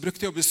gammel, så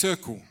brukte jeg å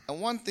besøke henne.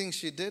 And one thing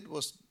she did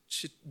was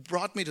she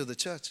brought me to the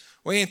church.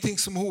 Og en ting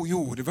som hun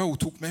gjorde, det var hun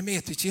tok meg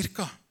med til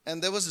kirka.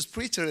 And there was this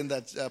preacher in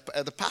that,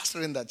 the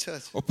pastor in that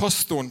church. Og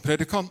pastoren,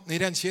 predikanten i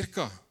den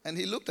kirka, And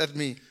he looked at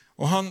me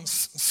og han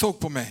så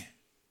på meg.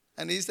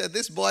 and he said,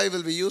 this boy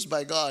will be used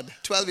by God.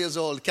 12 years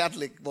old,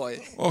 Catholic boy.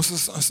 Og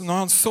så når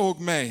han så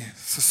meg,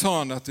 så sa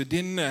han at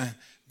denne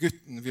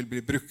gutten vil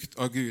bli brukt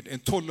av Gud. En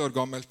 12 år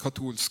gammel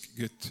katolsk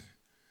gutt.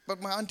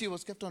 But my auntie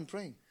was kept on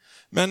praying.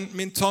 Men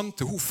min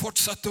tante, hun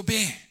fortsatte å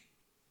be.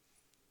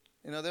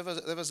 You know,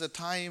 there was a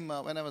time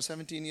when I was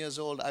 17 years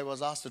old, I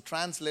was asked to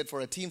translate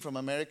for a team from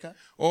America.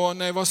 Og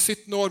når jeg var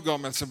 17 år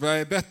gammel, så ble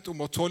jeg bedt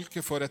om å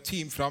tolke for et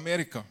team fra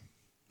Amerika.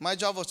 My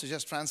job was to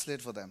just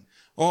translate for them.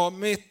 Og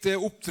mitt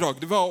oppdrag,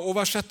 det var å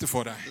oversette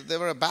for dem. They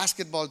were a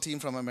basketball team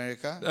from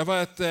America. Det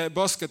var et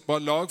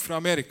basketballag fra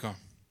Amerika.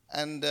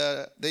 And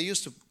they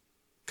used to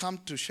come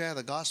to share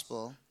the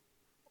gospel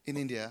in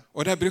India.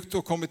 Og de brukte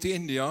å komme til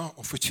India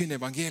og forkynne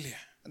evangeliet.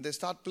 And they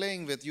start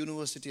playing with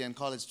university and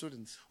college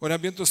students. Og de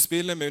begynte å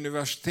spille med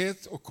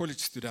universitet og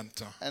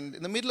college-studenter. And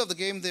in the middle of the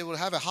game, they would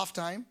have a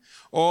halftime.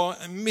 Og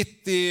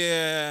midt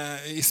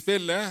i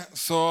spillet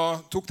så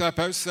tok de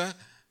pause,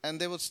 And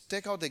they would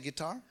take out their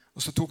guitar.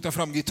 og så tok de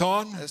fram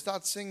gitaren, They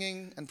start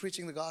singing and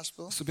preaching the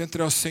gospel. og så begynte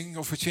de å synge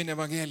og forkynne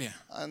evangeliet.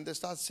 And they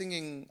start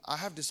singing, I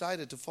have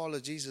decided to follow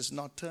Jesus,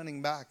 not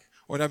turning back.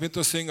 Og de begynte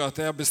å synge at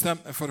jeg har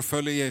bestemt meg for å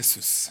følge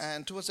Jesus.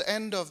 And towards the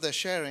end of their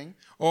sharing,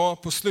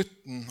 Og på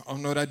slutten av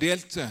når de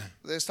delte,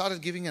 they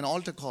started giving an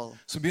altar call.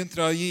 så begynte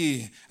de å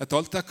gi et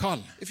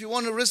alterkall. If you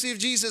want to receive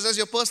Jesus as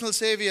your personal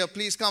savior,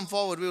 please come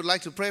forward. We would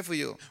like to pray for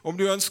you. Om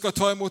du ønsker å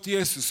ta imot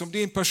Jesus som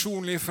din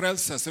personlige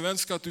frelse, så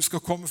ønsker jeg at du skal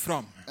komme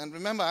fram. And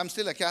remember, I'm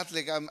still a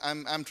Catholic.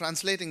 I'm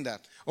translating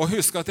that. Og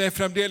husk at jeg er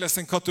fremdeles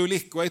en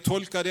katolikk, og jeg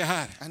tolker det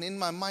her. And in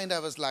my mind, I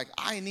was like,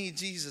 I need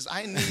Jesus.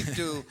 I need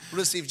to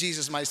receive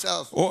Jesus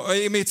myself. Og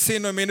i mitt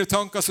sinn og mine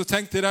tanker så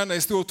tenkte jeg når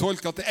jeg stod og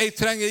tolket at jeg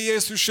trenger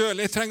Jesus selv,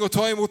 jeg trenger å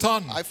ta imot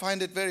han. I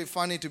find it very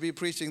funny to be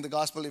preaching the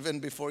gospel even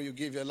before you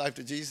give your life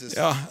to Jesus.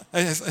 Ja,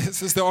 jeg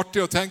synes det er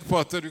artig å tenke på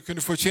at du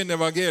kunne forkynne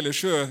evangeliet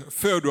selv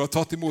før du har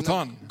tatt imot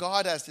han.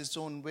 God has his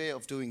own way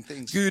of doing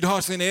things. Gud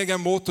har sin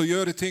egen måte å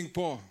gjøre ting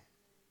på.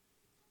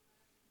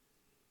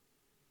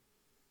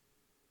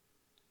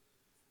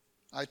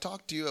 I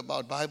talked to you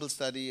about Bible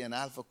study and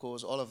Alpha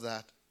course, all of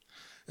that.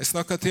 Jeg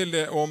snakker til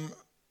deg om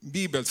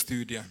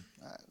bibelstudiet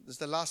This is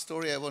the last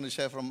story I want to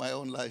share from my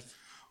own life.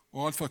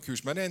 og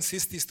alfakurs, men det er en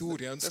siste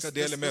historie jeg ønsker å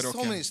dele med There's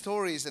so many dere.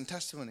 stories and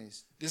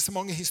testimonies. Det er så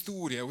mange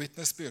historier og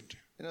vitnesbyrd.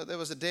 You know, there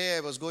was a day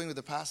I was going with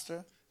the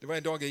pastor Det var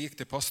en dag jeg gikk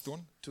til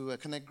pastoren, to a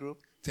connect group,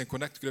 til en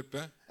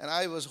connect-gruppe, and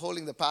I was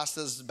holding the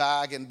pastor's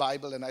bag and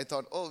Bible, and I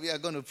thought, oh, we are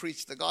going to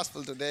preach the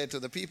gospel today to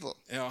the people.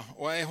 ja,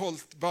 og jeg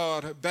holdt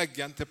bare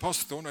bagen til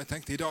pastoren, og jeg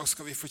tenkte i dag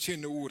skal vi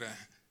forkynne ordet.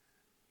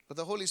 But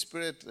the Holy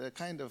Spirit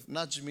kind of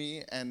nudged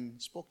me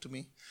and spoke to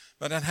me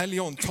Men den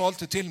hellige ånd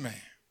talte til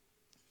meg.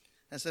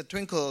 and said,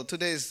 Twinkle,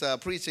 today's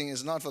preaching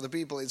is not for the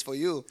people, it's for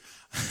you.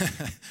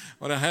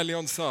 Og den hellige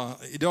ånd sa,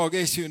 i dag er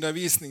ikke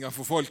undervisningen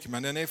for folk,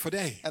 men den er for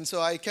deg. And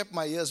so I kept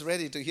my ears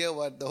ready to hear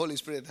what the Holy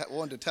Spirit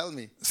wanted to tell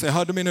me. Så jeg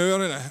hadde mine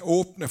ører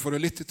åpne for å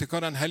lytte til hva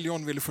den hellige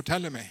ånd ville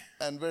fortelle meg.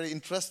 And very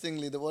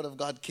interestingly, the word of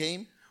God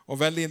came, Og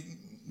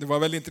det var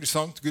veldig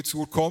interessant, Guds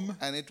ord kom,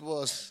 and it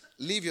was,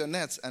 leave your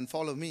nets and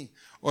follow me.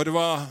 og det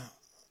var,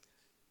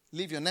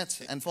 Leave your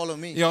nets and follow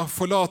me. ja,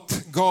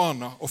 forlat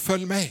garna og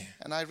følg meg.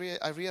 And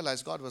I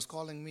realized God was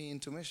calling me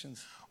into missions.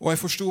 Og jeg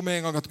forstod med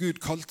en gang at Gud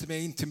kalte meg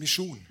inn til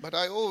misjon. But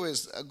I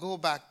always go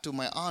back to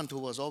my aunt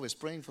who was always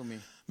praying for me.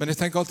 Men jeg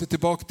tenker alltid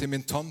tilbake til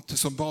min tante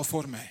som ba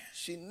for meg.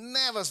 She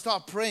never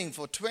stopped praying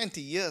for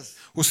 20 years.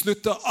 Hun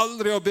sluttet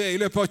aldri å be i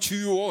løpet av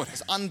 20 år.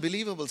 It's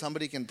unbelievable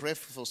somebody can pray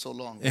for so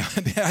long. Ja,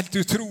 det er helt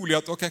utrolig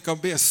at dere kan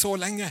be så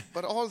lenge.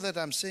 But all that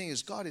I'm saying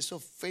is God is so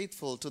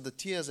faithful to the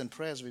tears and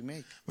prayers we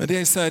make. Men det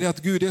jeg sier er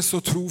at Gud er så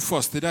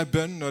trofast til de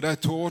bønnene og de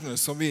tårene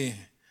som vi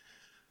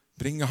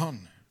bringer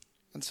han.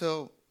 And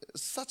so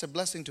it's such a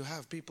blessing to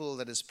have people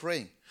that is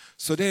praying.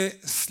 Så det er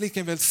slik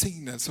en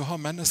velsignelse å ha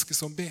mennesker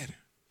som ber.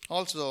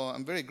 Also,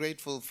 I'm very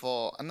grateful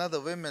for another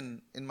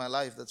woman in my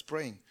life that's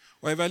praying.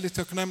 Og jeg er veldig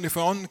takknemlig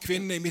for en annen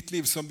kvinne i mitt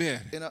liv som ber.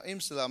 You know,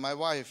 Imsala, my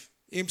wife,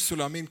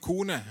 Imsula, min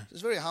kone,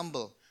 she's very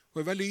humble,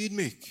 hun er veldig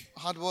ydmyk,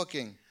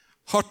 hardworking.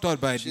 hardt She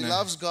arbeidende.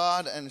 loves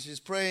God and she's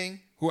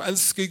praying. Hun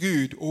elsker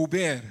Gud, og hun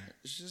ber.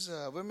 She's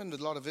a woman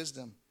with a lot of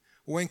wisdom.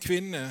 Hun er en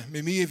kvinne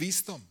med mye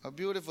visdom. A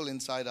beautiful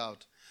inside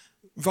out.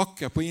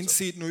 Vakker på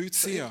innsiden og So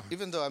utsida.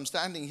 even though I'm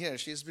standing here,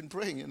 she's been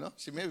praying, you know.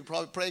 She may be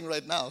probably praying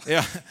right now.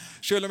 Ja,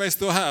 selv om jeg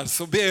står her,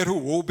 så ber hun,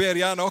 og hun ber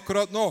gjerne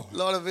akkurat nå. A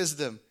lot of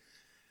wisdom.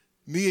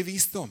 Mye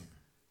visdom.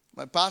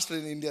 My pastor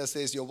in India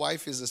says your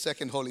wife is the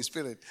second Holy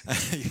Spirit.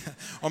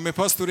 Og min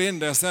pastor i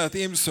India sier at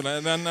Imsula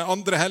er den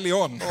andre hellige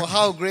ånd. Oh,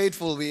 how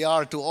grateful we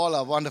are to all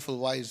our wonderful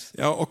wives.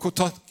 Ja, og hvor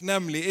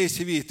takknemlig er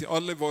ikke vi til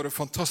alle våre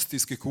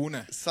fantastiske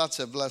koner.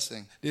 Such a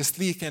blessing. Det er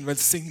slik en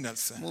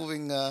velsignelse.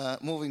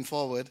 Moving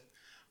forward.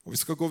 Og vi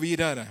skal gå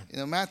videre. You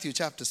know, Matthew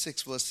chapter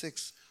 6, verse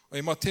 6, Og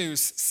i Matteus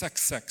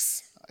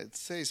 6,6 it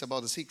says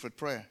about the secret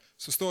prayer.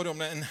 så står det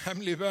om en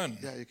hemmelig bønn.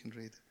 Yeah, you can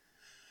read.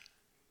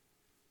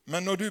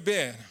 Men når du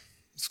ber,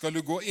 skal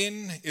du gå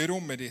inn i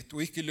rommet ditt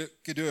og ikke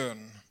lukke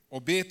døren,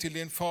 og be til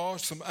din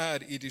far som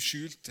i det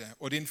skjulte,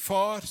 og din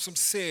far som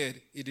ser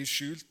i det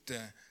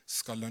skjulte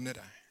skal lønne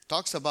deg.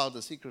 Talks about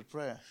the secret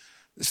prayer.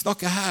 Det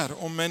snakker her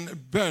om en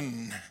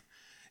bønn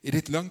i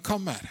ditt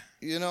lønnkammer.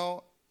 You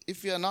know,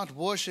 if you are not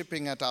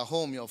worshiping at our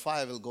home, your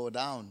fire will go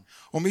down.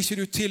 Om ikke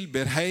du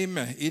tilber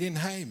hjemme i din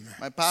heim,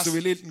 så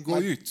vil ilden gå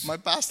ut. My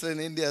pastor in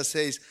India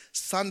says,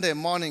 Sunday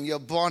morning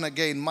you're born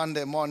again,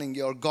 Monday morning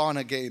you're gone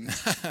again.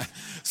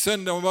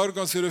 Søndag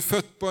morgen så du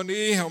født på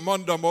ny, og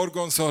mandag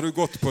morgen så har du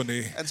gått på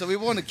ny. And so we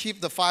want to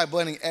keep the fire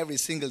burning every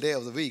single day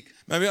of the week.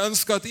 Men vi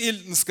ønsker at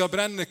ilden skal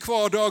brenne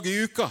hver dag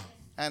i uka.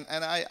 And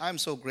I'm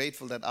so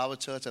grateful that our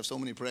church have so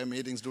many prayer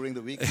meetings during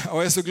the week.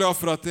 Og jeg så glad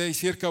for at i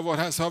kirka vår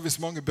her så har vi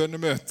så mange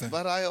bønnemøter.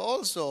 But I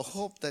also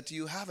hope that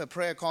you have a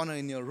prayer corner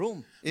in your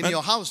room, in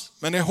your house.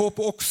 Men jeg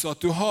håper også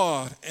at du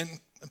har en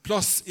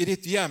plass i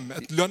ditt hjem,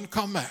 et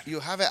lønnkammer. You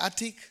have an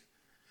attic.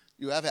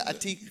 You have an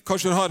attic.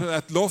 Kanskje du har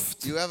et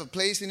loft. You have a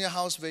place in your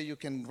house where you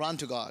can run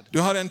to God. Du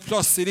har en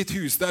plass i ditt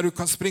hus der du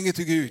kan springe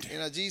til Gud. You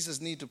know,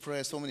 Jesus need to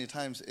pray so many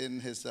times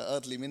in his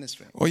earthly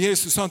ministry. Og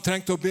Jesus han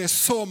trengte å be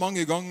så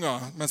mange ganger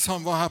mens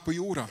han var her på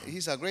jorda.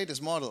 He's our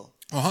greatest model.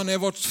 Og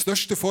han vårt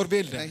største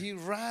forbilde. And he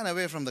ran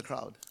away from the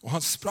crowd. Og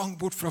han sprang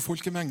bort fra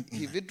folkemengden.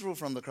 He withdrew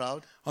from the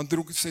crowd. Han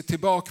drog seg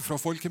tilbake fra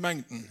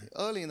folkemengden.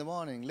 Early in the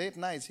morning, late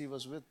nights, he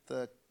was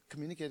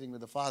communicating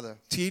with the Father.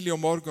 Tidlig om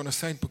morgenen og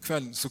sent på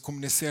kvelden så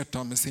kommuniserte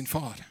han med sin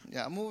far.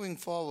 Yeah, moving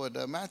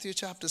forward, Matthew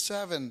chapter 7,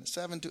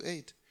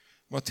 7-8.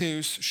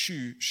 Matteus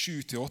 7,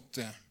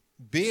 7-8.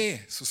 Be,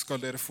 så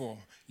skal dere få.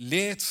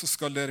 Let, så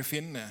skal dere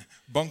finne.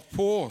 Bank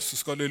på, så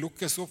skal det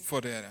lukkes opp for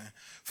dere.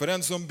 For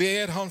den som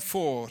ber, han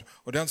får,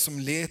 og den som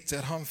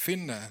leter, han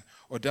finner,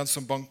 og den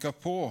som banker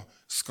på,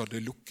 skal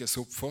det lukkes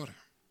opp for.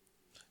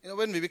 You know,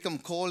 when we become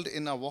cold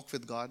in our walk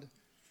with God,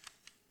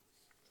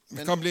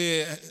 Vi kan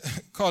bli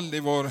kald i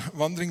vår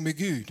vandring med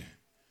Gud.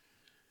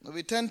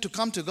 we tend to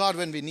come to God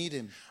when we need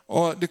him.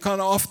 Og det kan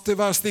ofte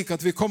være slik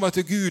at vi kommer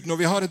til Gud når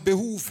vi har et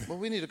behov. But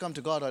we need to come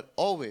to God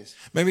always.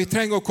 Men vi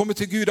trenger å komme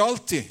til Gud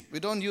alltid. We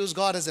don't use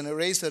God as an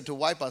eraser to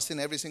wipe our sin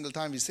every single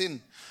time we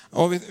sin.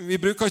 Og vi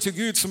bruker ikke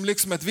Gud som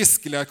liksom et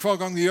viskelær hver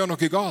gang vi gjør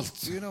noe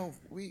galt. You know,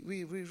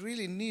 we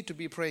really need to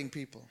be praying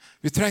people.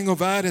 Vi trenger å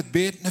være et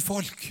bedende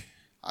folk.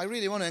 I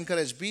really want to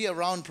encourage, be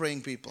around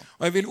praying people.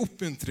 Og jeg vil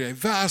oppmuntre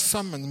deg, vær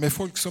sammen med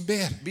folk som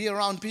ber. Be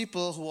around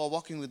people who are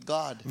walking with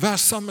God. Vær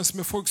sammen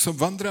med folk som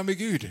vandrer med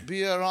Gud.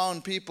 Be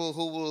around people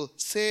who will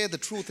say the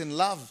truth in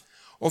love.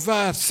 Og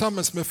vær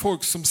sammen med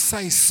folk som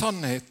sier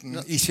sannheten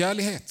i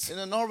kjærlighet. You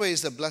know, Norway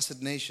is a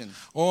blessed nation.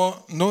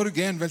 Og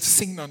Norge en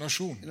velsignet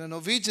nasjon. You know,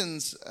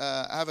 Norwegians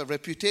have a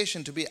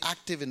reputation to be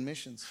active in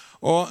missions.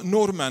 Og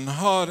nordmenn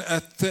har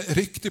et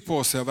rykte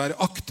på seg å være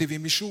aktiv i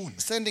misjon.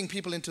 Sending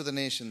people into the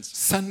nations.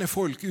 Sende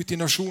folk ut i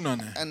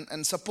nasjonene.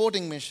 And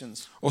supporting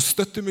missions. Og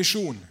støtte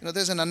misjon. You know,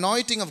 there's an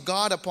anointing of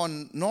God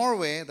upon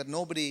Norway that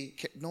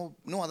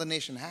no other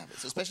nation has.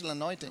 It's a special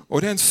anointing.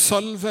 Og det en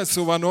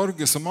salvelse over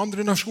Norge som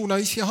andre nasjoner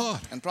ikke har.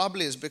 And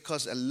probably it's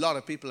because a lot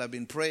of people have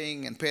been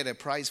praying and paid a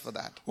price for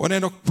that. Og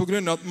det nok på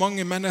grunn av at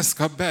mange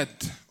mennesker har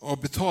bedt og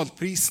betalt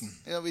prisen.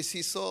 You know, we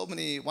see so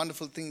many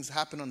wonderful things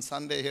happen on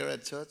Sunday here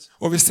at church.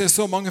 Og vi ser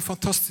så mange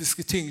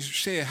fantastiske ting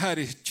skje her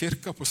i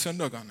kirka på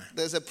søndagene.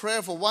 There's a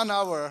prayer for 1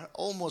 hour,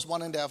 almost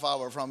 1.5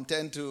 hours, from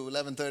 10 to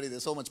 11:30. There's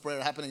so much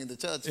prayer happening in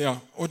the church. Ja,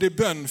 og det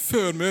bønn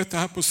før møtet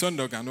her på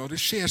søndagene, og det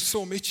skjer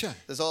så mye.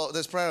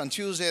 There's prayer on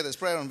Tuesday, there's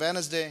prayer on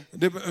Wednesday.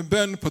 Det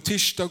bønn på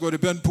tirsdag, og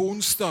det bønn på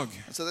onsdag.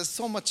 So there's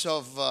so much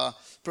of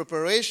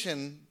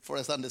preparation for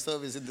a Sunday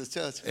service in this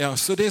church. Ja,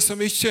 så det er så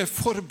mye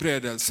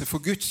forberedelse for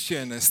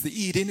gudstjeneste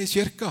i denne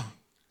kirka.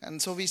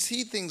 And so we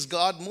see things,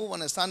 God move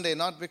on a Sunday,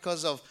 not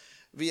because of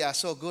we are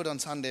so good on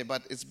Sunday,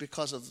 but it's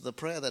because of the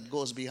prayer that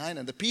goes behind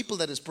and the people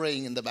that is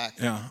praying in the back.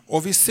 Ja,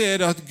 og vi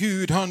ser at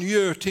Gud han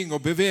gjør ting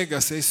og beveger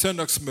seg i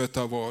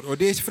søndagsmøter vår. Og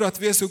det er ikke for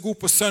at vi er så gode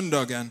på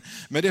søndagen,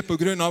 men det er på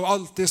grunn av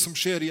alt det som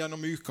skjer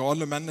gjennom uka,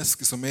 alle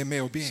mennesker som er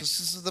med og ber.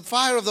 So the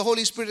fire of the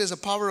Holy Spirit is a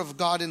power of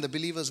God in the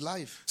believer's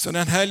life. Så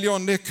den hellige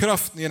ånd, det er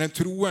kraften i den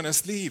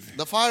troendes liv.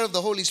 The fire of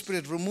the Holy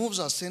Spirit removes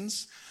our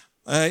sins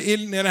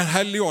Ilden i den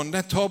hellige ånd,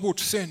 den tar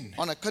bort synd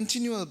on a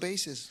continual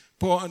basis.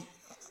 på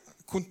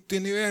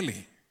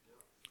kontinuerlig.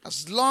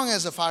 As long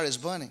as the fire is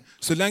burning.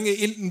 Så lenge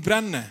ilden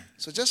brenner.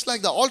 So just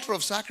like the altar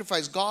of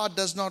sacrifice, God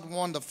does not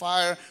want the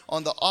fire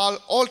on the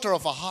altar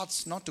of our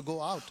hearts not to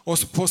go out. Og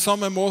på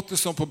samme måte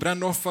som på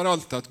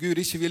brennofferaltet, at Gud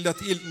ikke ville at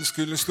ilden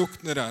skulle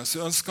slukne der,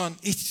 så ønsker han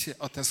ikke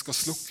at den skal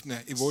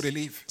slukne i våre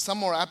liv. Some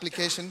more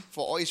application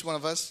for each one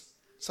of us.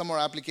 Some more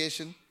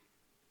application.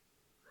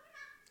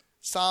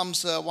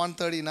 Psalms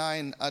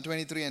 139,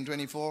 23 and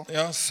 24.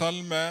 Ja,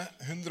 Salme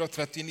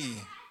 139,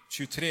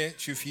 23,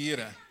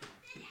 24.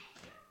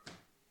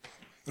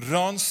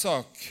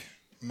 Ransak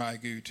meg,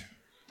 Gud,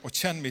 og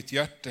kjenn mitt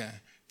hjerte.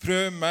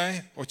 Prøv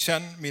meg og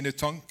kjenn mine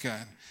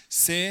tanker.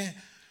 Se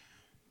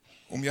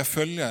om jeg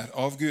følger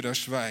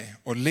avguders vei,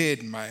 og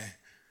led meg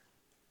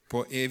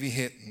på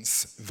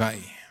evighetens vei.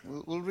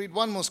 We'll read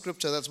one more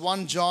scripture. That's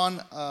 1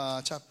 John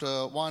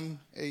chapter 1,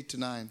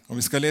 8-9. Og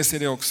vi skal lese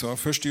det også.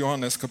 1.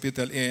 Johannes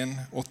kapittel 1,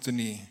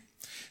 8-9.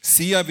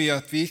 Sier vi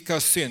at vi ikke har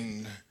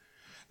synd,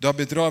 da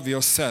bedrar vi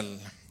oss selv,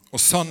 og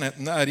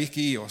sannheten er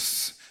ikke i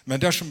oss.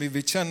 Men dersom vi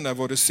bekjenner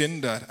våre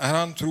synder, er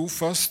han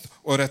trofast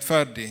og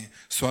rettferdig,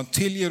 så han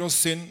tilgir oss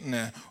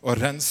syndene og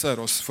renser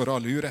oss for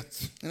all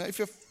urett.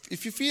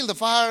 If you feel the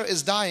fire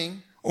is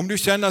dying, Om du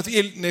kjenner at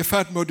ilden er i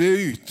ferd med å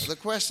dø ut, the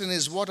question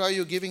is, what are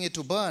you giving it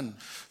to burn?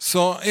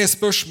 så er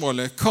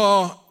spørsmålet,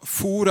 hva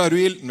fôrer du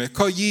ilden med?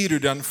 Hva gir du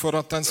den for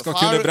at den skal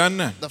kunne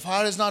brenne? The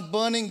fire is not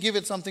burning, give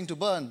it something to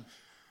burn.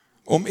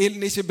 Om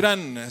ilden ikke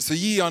brenner, så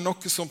gi han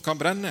noe som kan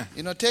brenne.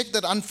 Take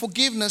that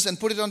unforgiveness and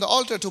put it on the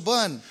altar to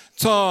burn.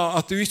 Ta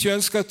at du ikke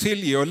ønsker å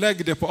tilgi, og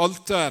legg det på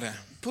alteret.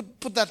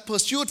 Put that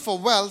pursuit for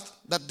wealth,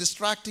 that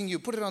distracting you,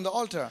 put it on the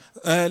altar.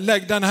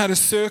 Legg denne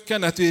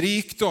søken etter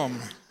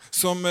rikdom,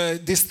 som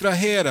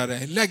distraherer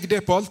deg. Legg det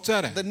på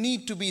alteret. The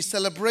need to be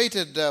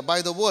celebrated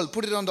by the world,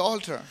 put it on the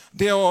altar.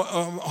 Det å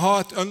ha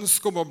et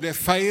ønske om å bli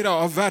feiret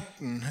av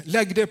verden,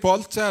 legg det på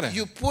alteret.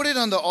 You put it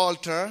on the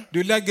altar,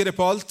 Du legger det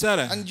på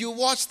alteret, and you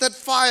watch that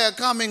fire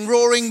coming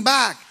roaring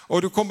back.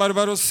 og du kommer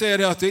bare å se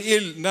det at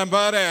ilden den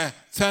bare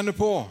tenner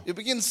på. You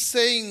begin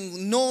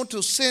saying no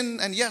to sin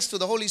and yes to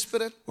the Holy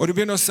Spirit. Og du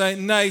begynner å si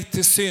nei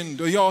til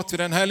synd og ja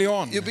til den hellige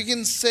ånd. You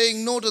begin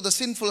saying no to the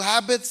sinful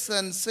habits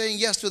and saying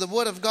yes to the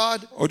Word of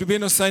God. Og du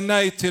begynner å si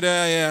nei til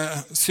de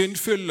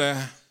syndfulle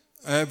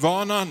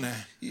vanene.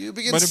 Men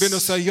du begynner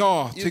å si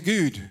ja til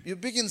Gud. You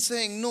begin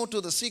saying no to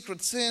the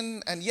secret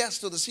sin and yes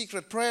to the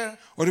secret prayer.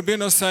 Og du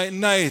begynner å si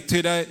nei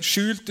til de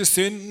skjulte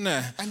syndene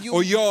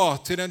og ja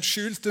til den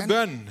skjulte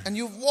bønn. And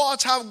you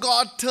watch how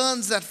God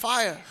turns that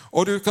fire.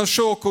 Og du kan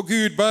se hva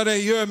Gud bare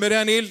gjør med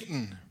den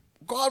ilden.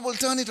 God will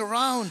turn it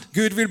around.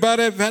 Gud vil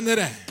bare vende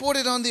det Put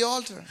it on the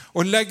altar.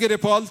 og legge det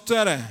på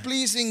alteret.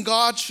 Pleasing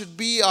God should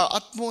be our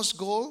utmost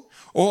goal.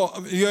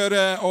 Og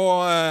gjøre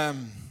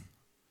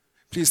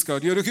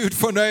Gud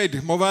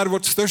fornøyd må være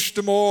vårt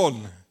største mål.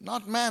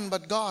 Not man,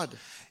 but God.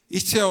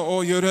 Ikke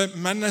å gjøre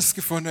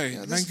mennesket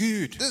fornøyd, men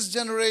Gud. This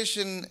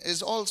generation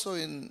is also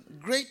in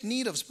great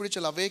need of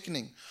spiritual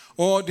awakening.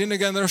 Og denne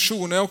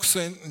generasjonen er også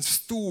en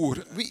stor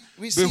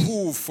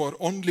behov for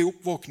åndelig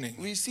oppvåkning.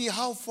 We see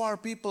how far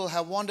people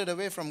have wandered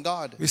away from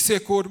God. Vi ser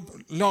hvor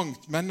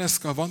langt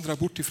mennesker vandrer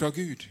bort fra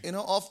Gud.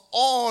 Of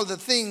all the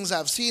things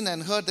I've seen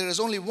and heard, there is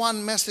only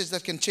one message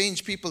that can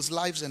change people's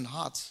lives and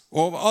hearts.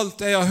 Og av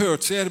alt jeg har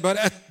hørt, så er det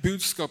bare ett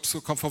budskap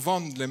som kan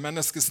forvandle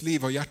menneskets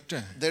liv og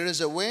hjerte. There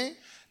is a way.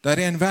 Der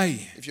er en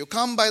vei. If you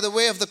come by the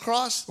way of the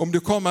cross, om du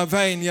kommer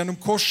veien gjennom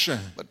korset.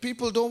 But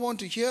people don't want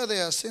to hear they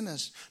are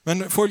sinners.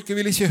 Men folket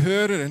vil ikke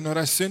høre det når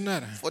de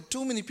synder. For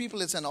too many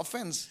people it's an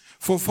offense.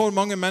 For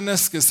mange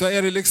mennesker så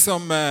er det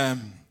liksom er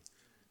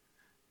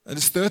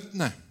det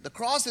støtende. The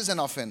cross is an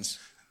offense.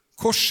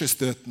 Korset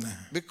støtende.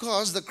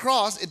 Because the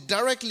cross, it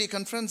directly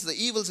confronts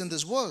the evils in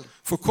this world.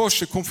 For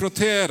korset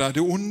konfronterer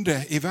det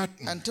onde i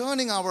verden. And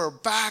turning our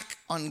back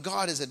on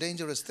God is a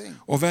dangerous thing.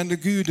 Og vende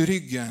Gud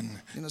ryggen,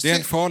 det er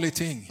en farlig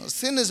ting.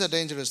 Sin is a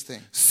dangerous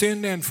thing.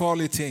 Synd er en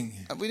farlig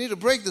ting. And we need to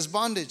break this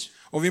bondage.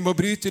 Og vi må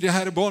bryte det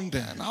her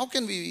båndet. And how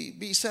can we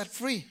be set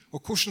free?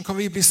 Og hvordan kan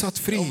vi bli satt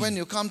fri? When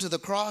you come to the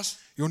cross,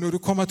 jo, når du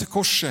kommer til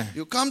korset.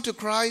 You come to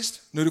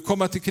Christ. Når du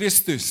kommer til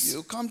Kristus.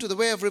 You come to the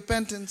way of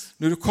repentance.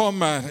 Når du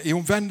kommer i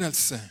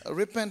omvendelse.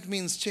 Repent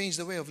means change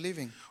the way of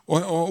living.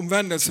 Og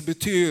omvendelse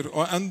betyr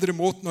å endre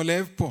måten å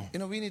leve på.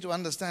 We need to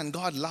understand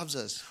God loves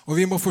us. Og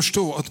vi må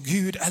forstå at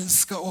Gud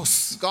elsker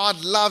oss. God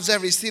loves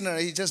every sinner,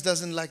 he just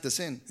doesn't like the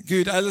sin.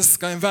 Gud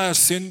elsker enhver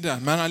synder,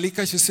 men han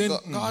liker ikke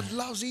synden. God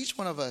loves each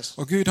one of us.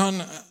 Og Gud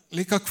han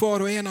liker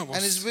hver og en av oss.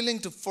 And is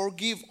willing to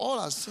forgive all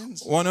our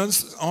sins. Og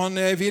han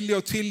er villig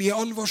å tilgi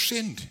all vår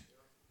synd.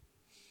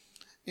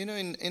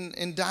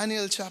 In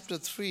Daniel chapter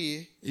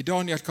 3, I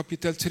Daniel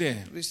kapittel 3,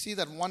 we see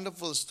that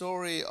wonderful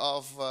story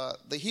of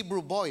the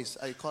Hebrew boys,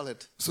 I call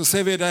it. Så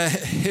ser vi de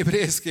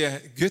hebreiske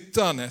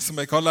guttene, som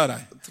jeg kaller dem.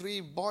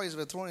 3 boys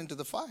were thrown into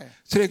the fire.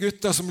 3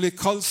 gutter som blir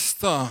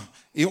kastet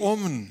i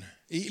ovnen,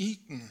 i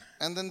ilden.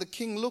 And then the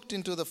king looked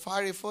into the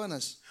fiery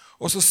furnace.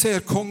 Og så ser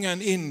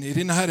kongen inn i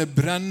denne her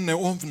brennende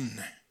ovnen.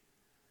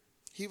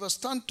 He was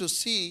stunned to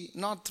see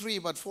not 3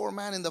 but 4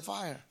 men in the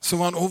fire. Så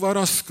var han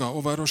overrasket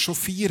over å se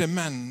 4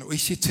 menn og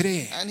ikke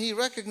 3. And he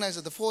recognized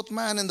that the 4th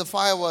man in the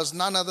fire was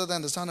none other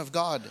than the Son of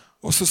God.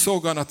 Og så så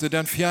han at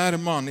den 4.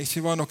 mann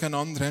ikke var noen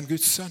andre enn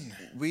Guds sønn.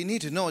 We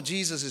need to know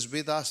Jesus is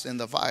with us in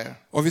the fire.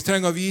 Og vi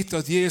trenger å vite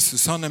at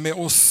Jesus han er med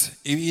oss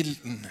i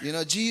ilden.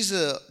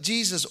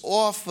 Jesus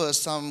offers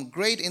some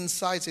great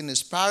insights in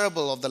his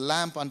parable of the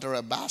lamp under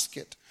a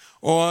basket.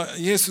 Og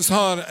Jesus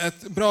har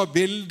et bra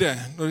bilde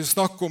når vi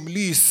snakker om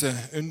lyset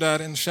under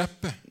en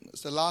skjeppe.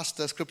 It's the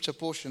last scripture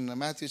portion,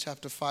 Matthew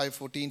chapter 5,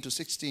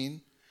 14-16.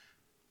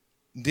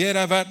 Dere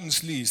er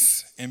verdens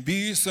lys. En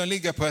by som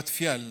ligger på et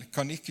fjell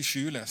kan ikke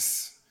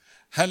skjules.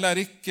 Heller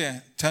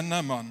ikke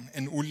tenner man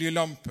en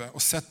oljelampe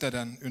og setter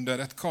den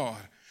under et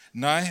kar.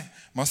 Nei,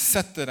 man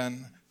setter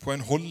den på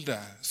en holder,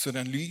 så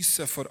den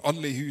lyser for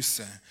alle i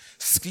huset.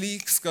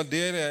 Slik skal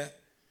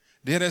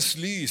Deres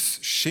lys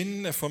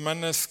skinner for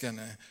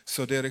menneskene,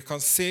 så dere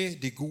kan se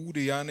de gode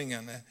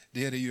gjerningene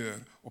dere gjør,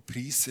 og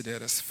prise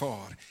deres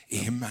far i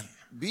himmelen.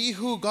 Be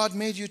who God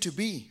made you to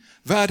be.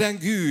 Vær den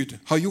Gud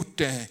har gjort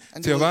deg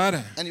til å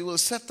være. And you will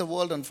set the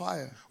world on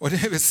fire. Og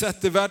det vil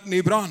sette verden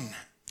i brann.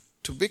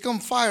 To become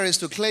fire is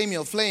to claim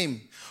your flame.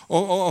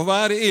 Og å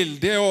være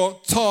ild, det er å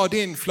ta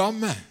din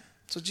flamme.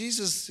 So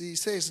Jesus, he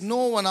says,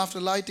 no one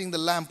after lighting the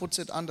lamp puts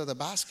it under the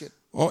basket.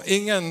 Og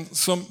ingen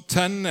som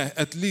tenner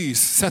et lys,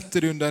 setter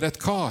det under et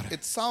kar.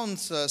 It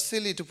sounds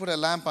silly to put a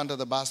lamp under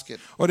the basket.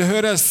 Og det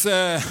høres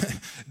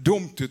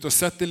dumt ut å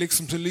sette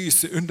liksom til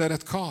lyset under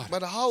et kar.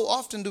 But how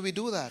often do we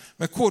do that?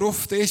 Men hvor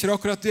ofte er ikke det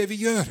akkurat det vi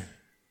gjør?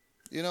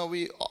 You know,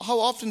 how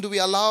often do we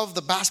allow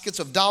the baskets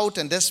of doubt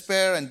and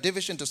despair and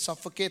division to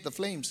suffocate the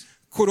flames?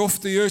 Hvor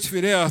ofte gjør ikke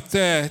vi det at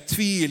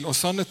tvil og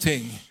sånne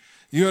ting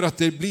gjør at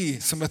det blir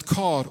som et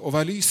kar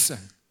over lyset?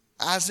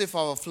 As if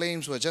our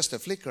flames were just a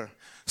flicker.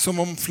 Som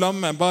om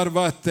flammen bare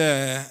var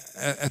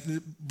et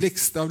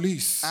blikst av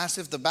lys. As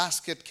if the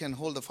basket can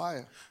hold the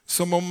fire.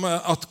 Som om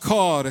at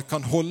karet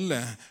kan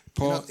holde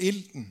på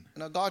ilden. You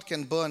know, God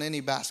can burn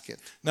any basket.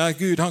 Nei,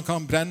 Gud han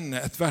kan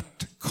brenne et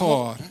hvert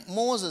kar.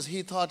 Moses,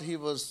 he thought he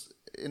was,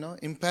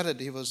 impeded.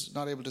 He was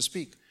not able to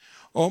speak.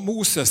 Og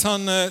Moses,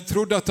 han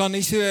trodde at han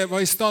ikke var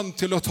i stand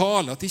til å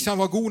tale, at ikke han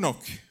var god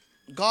nok.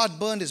 God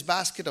burned his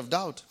basket of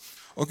doubt.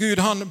 Og Gud,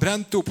 han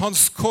brente opp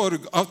hans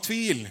korg av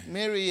tvil.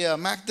 Maria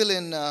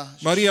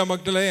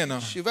Magdalena.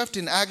 She wept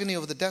in agony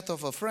over the death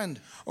of her friend.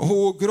 Og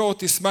hun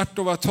gråt i smerte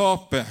over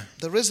tapet.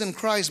 The risen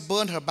Christ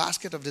burned her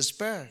basket of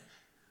despair.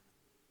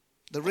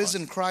 The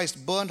risen Christ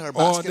burned her Og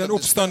basket den of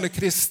oppstande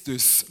despair.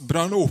 Kristus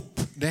brann opp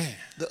det.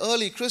 The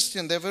early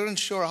Christian, they weren't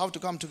sure how to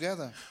come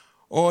together.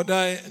 Og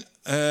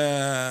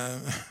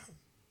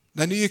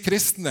de nye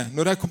kristne,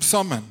 når de kom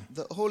sammen,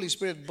 The Holy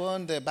Spirit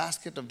burned their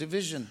basket of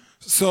division.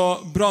 så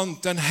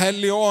brant den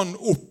hellige ånd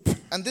opp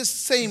And this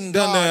same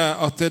God,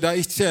 at de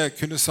ikke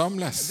kunne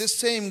samles. this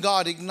same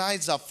God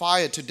ignites our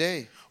fire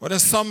today. Og den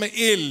samme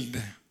ild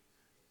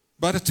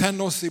bare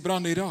tenner oss i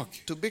brann i dag.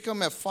 To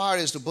become a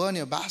fire is to burn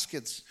your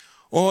baskets.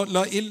 Og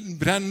la ilden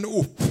brenne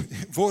opp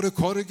våre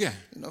korger.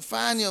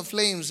 Fan your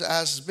flames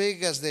as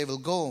big as they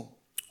will go.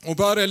 Og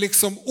bare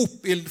liksom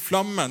oppild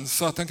flammen,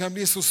 så at den kan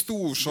bli så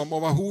stor som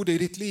overhodet i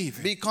ditt liv.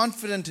 Be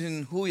confident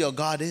in who your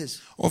God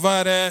is. Og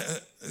være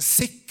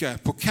sikker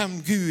på hvem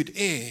Gud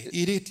er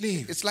i ditt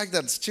liv. It's like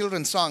that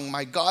children's song,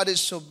 my God is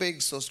so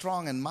big, so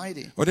strong and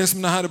mighty. Og det er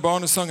som denne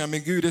barnesangen,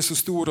 min Gud er så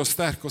stor og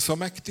sterk og så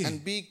mektig. And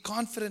be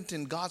confident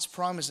in God's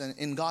promise and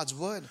in God's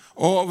word.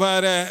 Og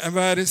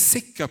være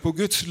sikker på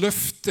Guds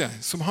løfte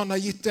som han har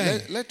gitt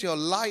deg. Let your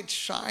light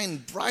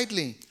shine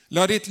brightly.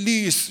 La ditt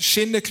lys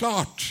skinne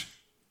klart.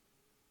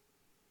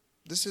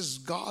 This is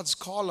God's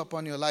call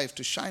upon your life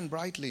to shine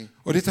brightly.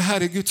 Og dette her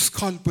er Guds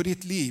kall på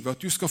ditt liv,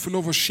 at du skal få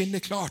lov å skinne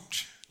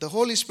klart. The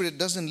Holy Spirit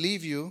doesn't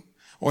leave you.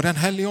 Og den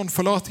hellige ånd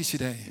forlater ikke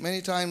deg.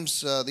 Many times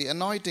the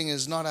anointing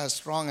is not as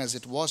strong as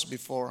it was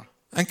before.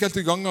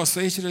 Enkelte ganger så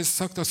er ikke det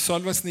sagt at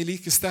salvelsen er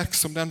like sterk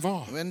som den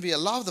var. When we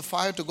allow the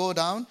fire to go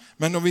down,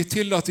 Men når vi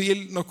tillater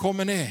ilden å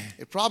komme ned,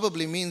 it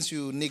probably means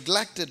you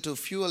neglected to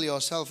fuel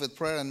yourself with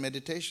prayer and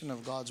meditation of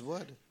God's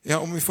word. ja,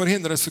 om vi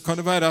forhindrer det, så kan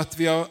det være at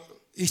vi har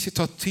ikke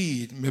tatt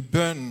tid med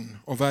bønn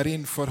og være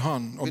inn for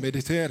han og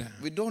meditere.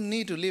 We don't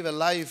need to live a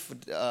life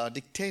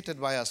dictated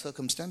by our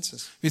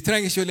circumstances. Vi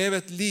trenger ikke å leve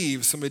et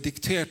liv som er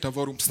diktert av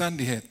våre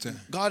omstendigheter.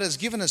 God has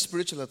given us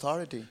spiritual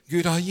authority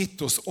Gud har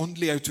gitt oss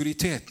åndelig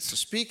autoritet to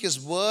speak His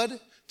word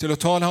til å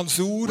tale hans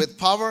ord with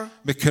power,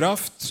 med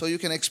kraft, so you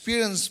can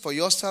experience for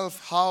yourself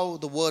how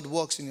the word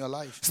works in your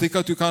life. slik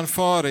at du kan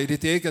erfare i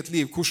ditt eget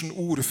liv hvordan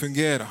ordet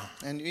fungerer.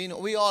 And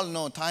we all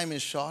know time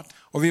is short.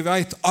 Og vi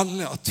vet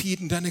alle at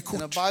tiden den er And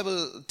kort. the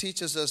Bible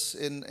teaches us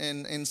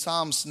in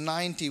Psalms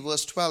 90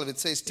 verse 12, it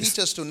says, teach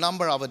us to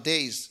number our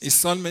days. I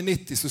Salme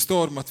 90 så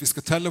står det om at vi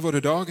skal telle våre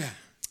dager.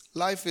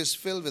 Life is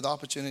filled with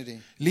opportunity.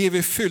 Livet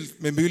er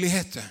fylt med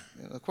muligheter.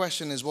 The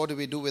question is, what do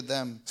we do with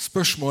them?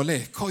 Spørsmålet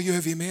er, hva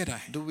gjør vi med dem?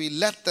 Do we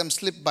let them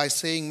slip by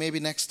saying maybe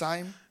next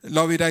time?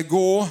 Lar vi dem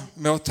gå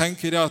med å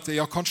tenke det at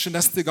ja, kanskje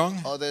neste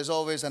gang? Or there's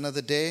always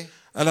another day?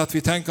 Eller at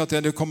vi tenker at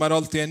det kommer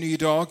alltid en ny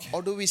dag?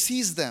 Or do we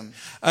seize them?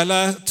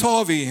 Eller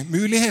tar vi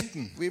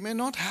muligheten? We may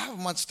not have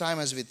much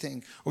time as we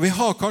think. Og vi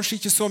har kanskje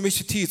ikke så mye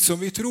tid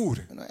som vi tror.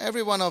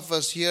 Every one of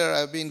us here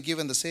have been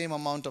given the same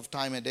amount of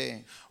time a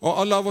day.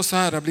 Og alle av oss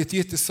her har blitt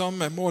gitt det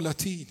samme mål av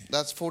tid.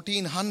 That's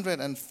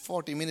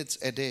 1440 minutes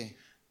a day.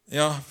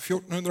 Ja,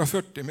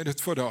 1440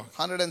 minutter for dag.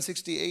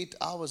 168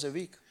 hours a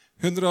week.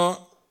 100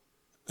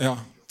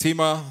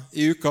 timer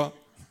i uka.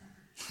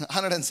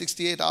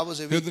 168 hours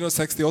a week.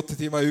 168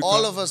 timer i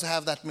All uka. of us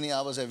have that many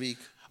hours a week.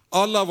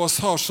 Alle av oss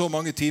har så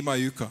mange timer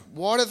i uka.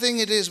 What a thing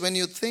it is when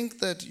you think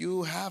that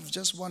you have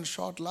just one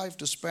short life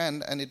to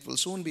spend and it will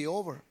soon be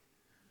over.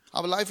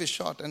 Our life is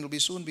short and it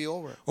will soon be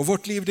over. Og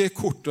vårt liv det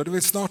kort, og det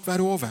vil snart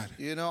være over.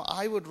 You know,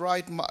 I would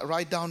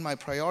write down my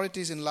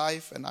priorities in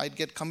life and I'd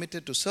get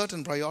committed to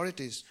certain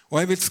priorities. Og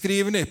jeg vil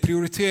skrive ned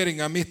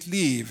prioriteringen av mitt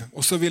liv,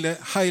 og så vil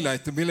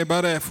jeg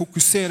bare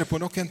fokusere på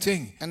noen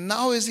ting. And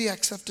now is the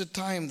accepted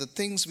time, the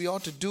things we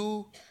ought to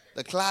do,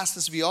 the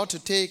classes we ought to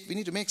take. We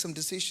need to make some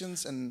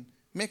decisions and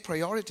make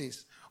priorities.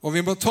 Og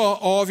vi må ta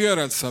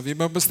avgjørelser, vi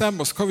må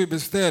bestemme oss hva vi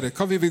besteder,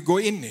 hva vi vil gå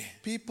inn i.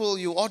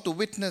 People you ought to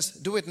witness,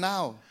 do it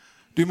now.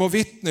 Du må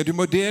vitne, du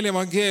må dele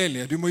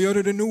evangeliet, du må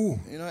gjøre det nå.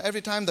 You know,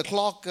 every time the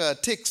clock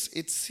ticks,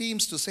 it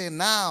seems to say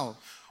now.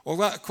 Og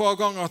hver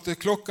gang at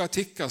klokka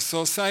tikker,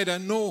 så sier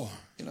det nå.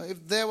 You know, if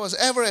there was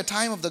ever a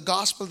time of the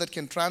gospel that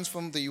can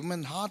transform the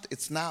human heart,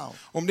 it's now.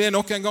 Om det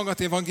noen gang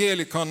at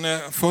evangeliet kan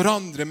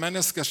forandre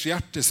menneskers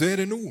hjerte, så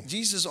det nå.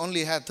 Jesus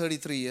only had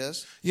 33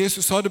 years.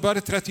 Jesus hadde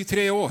bare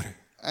 33 år.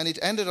 And it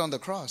ended on the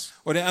cross.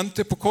 Og det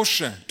endte på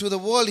korset. To the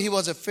world he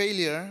was a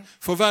failure.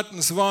 For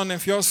verden så var han en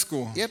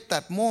fiasko. Yet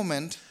that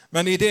moment,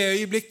 men i det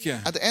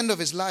øyeblikket, at the end of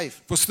his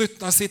life, på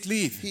slutten av sitt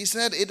liv, he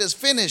said, "It is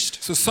finished."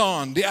 så sa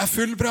han, det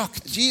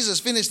fullbrakt.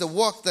 Jesus finished the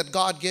work that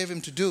God gave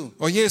him to do.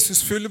 Og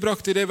Jesus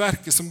fullbrakte det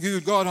verket som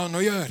Gud ga han å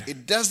gjøre.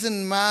 It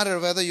doesn't matter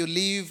whether you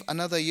live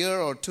another year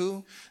or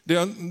two,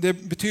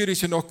 det betyr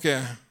ikke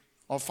noe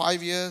or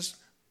 5 years.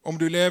 om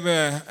du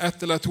lever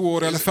 1 eller 2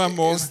 år eller 5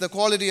 år. It's the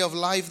quality of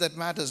life that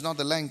matters, not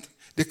the length.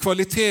 Det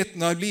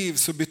kvaliteten av liv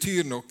som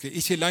betyr noe,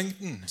 ikke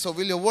lengden. So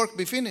will your work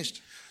be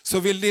finished? Så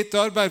vil ditt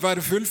arbeid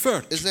være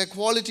fullført. Is there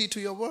quality to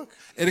your work?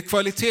 Det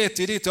kvalitet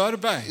i ditt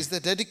arbeid? Is there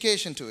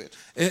dedication to it?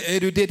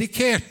 Du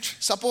dedikert?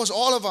 Suppose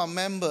all of our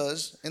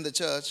members in the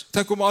church,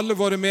 tenk om alle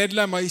våre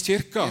medlemmer i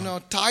kirka,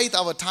 tithe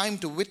our time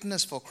to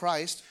witness for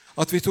Christ.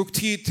 At vi tok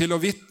tid til å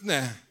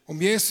vitne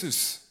om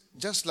Jesus.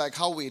 Just like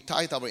how we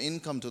tithe our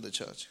income to the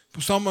church.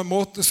 På samme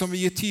måte som vi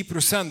gir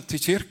 10% til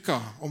kirka,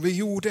 om vi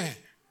gjorde det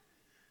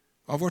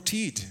av vår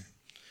tid.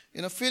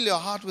 Fill your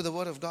heart with the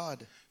word of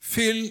God.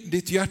 Fyll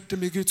ditt hjerte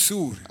med Guds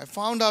ord. I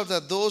found out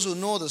that those who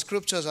know the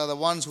scriptures are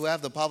the ones who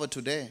have the power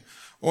today.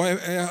 Og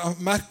jeg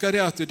merker det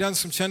at den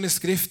som kjenner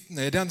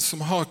Skriftene, den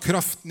som har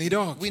kraften i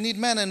dag. We need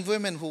men and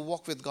women who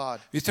walk with God.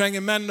 Vi trenger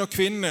menn og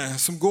kvinner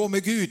som går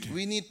med Gud.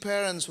 We need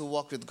parents who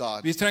walk with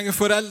God. Vi trenger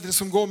foreldre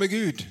som går med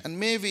Gud. And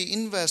may we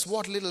invest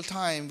what little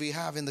time we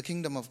have in the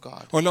kingdom of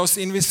God. Og la oss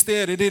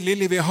investere det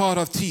lille vi har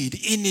av tid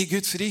inn i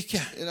Guds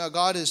rike.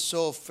 God is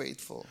so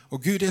faithful.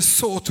 Og Gud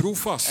så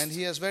trofast. And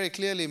he has very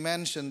clearly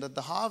mentioned that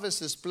the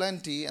harvest is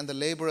plenty and the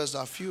laborers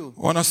are few.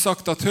 Og han har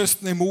sagt at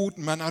høsten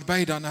moden, men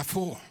arbeiderne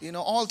få.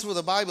 All through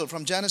the Bible,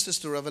 from Genesis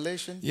to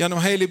Revelation.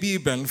 Gjennom hele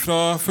Bibelen,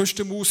 fra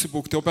første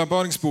Mosebok til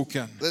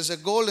åpenbaringsboken. There's a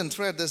golden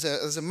thread,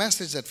 there's a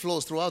message that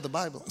flows throughout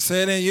the Bible. Så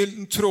det en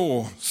gylden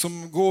tråd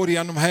som går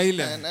gjennom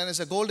hele. And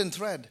it's a golden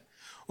thread.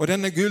 Og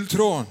denne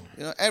gulltråden,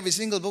 every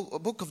single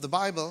book of the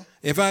Bible,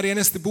 hver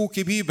eneste bok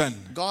i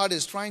Bibelen, God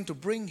is trying to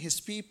bring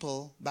his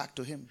people back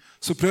to him.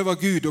 Så prøver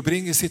Gud å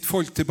bringe sitt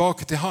folk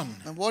tilbake til han.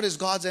 And what is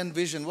God's end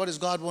vision? What does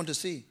God want to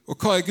see? Og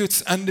hva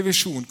Guds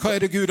endevisjon? Hva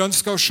det Gud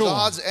ønsker å se?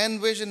 God's end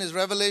vision is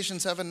Revelation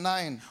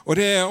 7:9. Og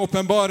det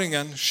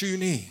åpenbaringen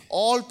 7:9.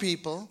 All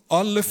people,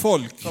 alle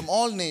folk, from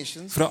all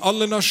nations, fra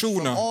alle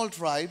nasjoner, from all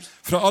tribes,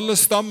 fra alle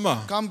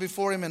stammer, come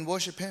before him and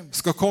worship him.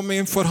 Skal komme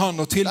inn for han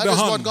og tilbe han. That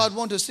is what God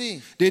wants to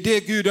see. Det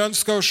det Gud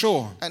ønsker å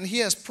se. And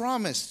he has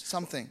promised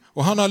something.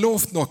 Og han har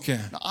lovt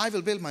noe. Now I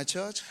will build my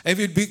church. Jeg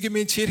vil bygge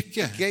min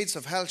kirke. Gates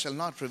of hell shall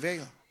not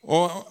prevail.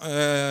 Og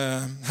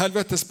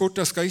helvetes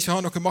porter skal ikke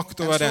ha noe makt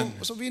over den.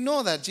 So we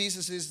know that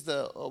Jesus is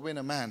the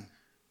winner man.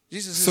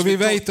 Så vi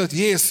vet at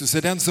Jesus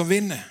den som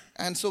vinner.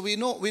 And so we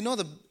know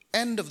the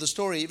end of the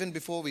story even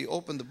before we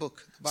open the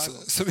book, the Bible.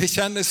 Så vi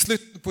kjenner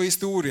slutten på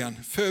historien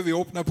før vi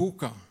åpner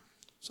boka.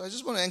 So I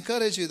just want to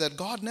encourage you that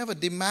God never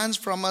demands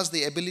from us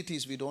the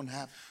abilities we don't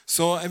have.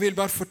 Så jeg vil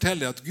bare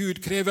fortelle at Gud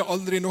krever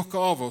aldri noe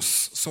av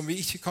oss som vi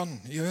ikke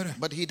kan gjøre.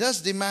 But he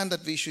does demand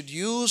that we should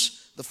use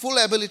the full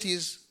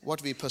abilities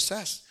what we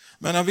possess.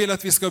 Men han vil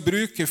at vi skal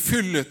bruke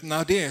fullheten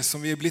av det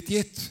som vi blitt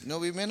gitt.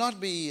 We may not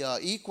be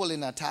equal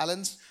in our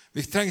talents.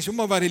 Vi trenger ikke om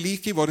å være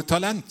like i våre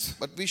talent.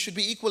 But we should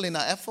be equal in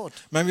our effort.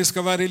 Men vi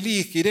skal være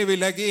like i det vi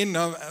legger inn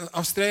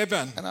av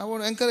streben. And I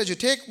want to encourage you,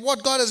 take what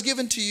God has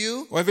given to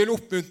you. Og jeg vil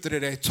oppmuntre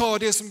deg, ta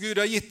det som Gud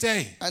har gitt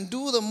deg. And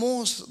do the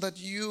most that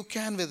you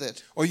can with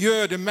it. Og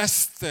gjør det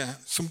meste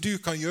som du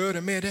kan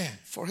gjøre med det.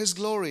 For his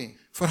glory.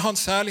 For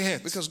hans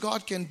herlighet. Because God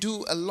can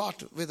do a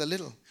lot with a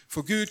little.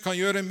 For Gud kan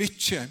gjøre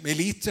mye med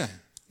lite.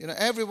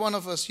 Every one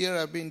of us here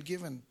have been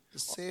given the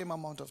same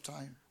amount of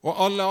time.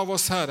 Og alle av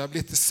oss her har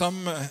blitt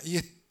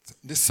gitt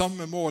det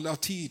samme mål av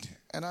tid.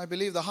 And I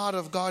believe the heart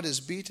of God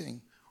is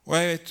beating. Og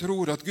jeg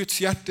tror at Guds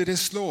hjerte det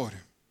slår.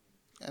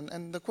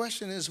 And the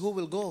question is, who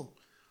will go?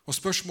 Og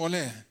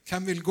spørsmålet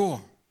hvem vil gå?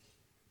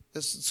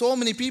 There's so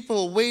many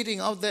people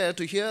waiting out there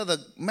to hear the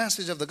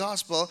message of the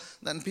gospel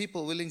than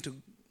people willing to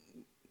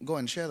go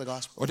and share the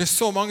gospel. Og det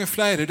så mange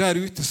flere der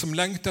ute som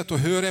lengter etter å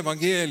høre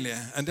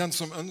evangeliet enn den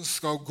som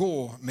ønsker å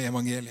gå med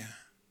evangeliet.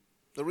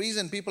 The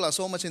reason people are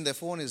so much in their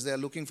phone is they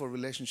are looking for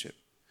relationship.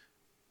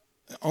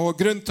 Og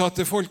grunnen til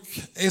at folk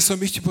så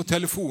mye på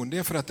telefon,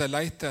 det for at de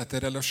leter etter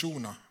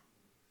relasjoner.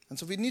 And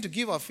so we need to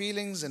give our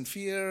feelings and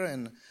fear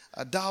and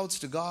doubts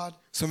to God.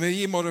 Så vi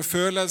gir våre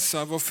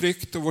følelser, vår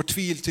frykt og vår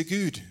tvil til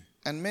Gud.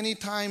 And many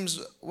times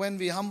when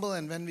we humble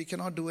and when we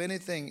cannot do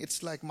anything,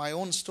 it's like my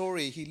own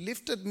story. He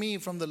lifted me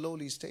from the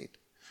lowly state.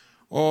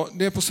 Og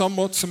det på samme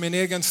måte som min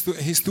egen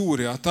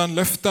historie, at han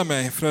løfter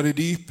meg fra det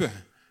dype.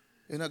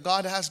 You know,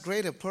 God has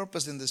greater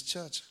purpose in this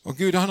church. Og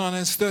Gud han har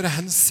en større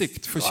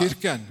hensikt for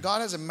kirken.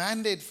 God has a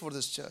mandate for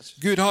this church.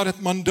 Gud har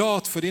et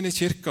mandat for denne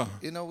kirka.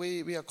 You know,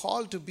 we are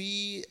called to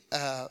be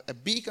a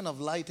beacon of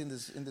light in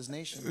this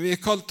nation. Vi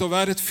kalt til å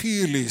være et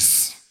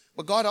fyrlys.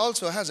 But God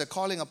also has a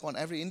calling upon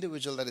every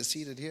individual that is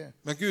seated here.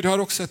 Men Gud har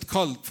også et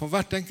kall for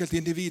hvert enkelt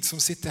individ som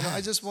sitter I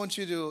her. just want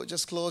you to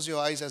just close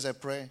your eyes as I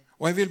pray.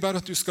 Og jeg vil bare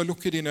at du skal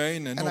lukke dine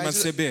øyne nå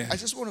mens jeg ber. I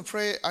just want to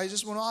pray. I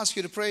just want to ask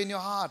you to pray in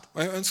your heart.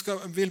 Og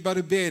jeg vil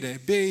bare be deg,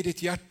 be i ditt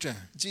hjerte.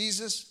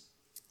 Jesus,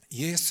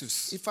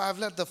 Jesus, if I have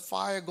let the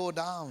fire go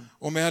down,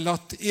 om jeg har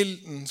latt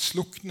ilden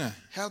slukne,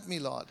 help me,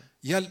 Lord.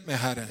 hjelp meg,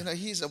 Herre. You know,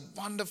 He's a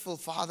wonderful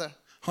Father.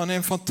 Han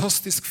en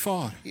fantastisk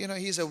far. You know,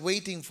 He's a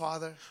waiting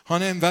Father.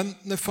 Han en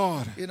ventende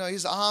far. You know,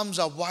 His arms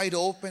are wide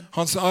open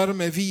Hans arm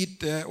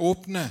vidt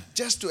åpne,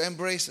 just to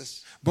embrace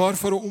us. bare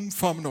for å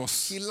omfavne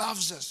oss. He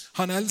loves us.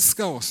 Han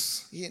elsker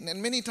oss.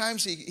 And many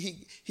times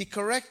he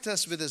corrects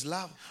us with His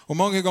love. Og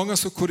mange ganger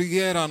så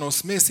korrigerer han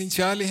oss med sin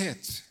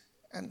kjærlighet.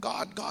 And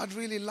God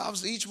really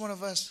loves each one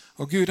of us.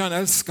 Og Gud han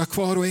elsker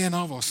hver og en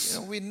av oss. You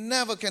know, we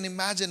never can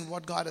imagine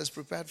what God has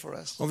prepared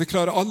for us. Og vi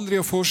klarer aldri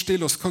å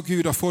forestille oss hva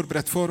Gud har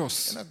forberedt for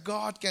oss. You know,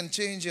 God can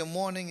change your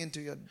mourning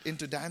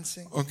into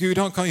dancing. Og Gud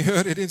han kan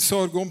gjøre din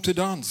sorg om til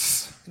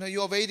dans. You know,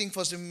 you are waiting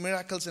for some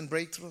miracles and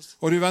breakthroughs.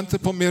 Og du venter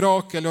på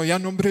mirakel og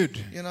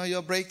gjennombrudd. You know,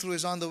 your breakthrough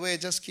is on the way.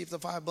 Just keep the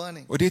fire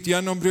burning. Og ditt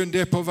gjennombrudd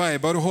er på vei.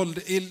 Bare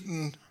hold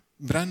ilden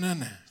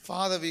brennende.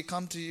 Father, we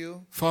come to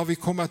you. Far, vi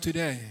kommer til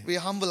deg. We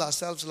humble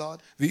ourselves, Lord.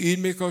 Vi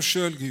ydmyker oss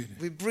selv, Gud.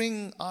 We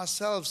bring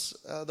ourselves,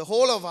 the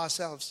whole of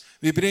ourselves.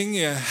 Vi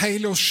bringer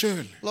hele oss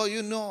selv. Lord,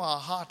 you know our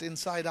heart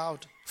inside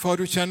out. Far,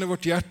 du kjenner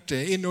vårt hjerte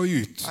inn og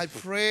ut. I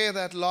pray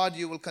that, Lord,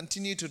 you will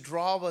continue to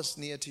draw us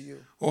near to you.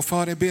 Og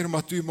far, jeg ber om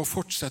at du må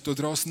fortsette å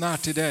dra oss nær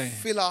til deg.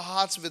 Fill our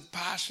hearts with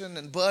passion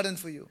and burden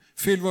for you.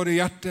 Fyll våre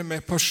hjerter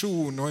med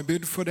passion og en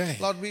byrde for deg.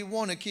 Lord, we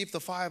want to keep the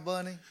fire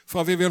burning.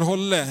 Far, vi vil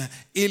holde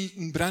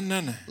ilden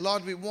brennende.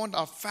 Lord, we want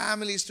our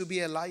families to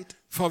be a light.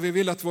 Far, vi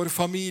vil at våre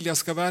familier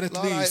skal være et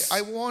Lord, lys.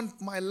 I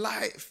want my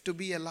life to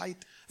be a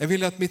light. Jeg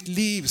vil at mitt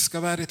liv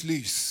skal være et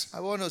lys.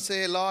 I want to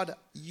say, Lord,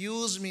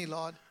 use me,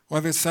 Lord. Og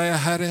jeg vil si,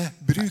 Herre,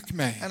 bruk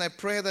meg. And I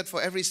pray that for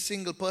every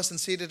single person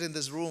seated in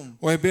this room,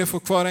 Og jeg ber for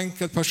hver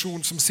enkelt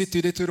person som sitter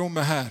i dette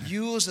rommet her.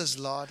 use us,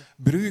 Lord.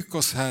 Bruk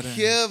oss, Herre.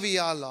 Here we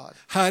are, Lord.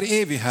 Her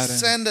er vi, Herre.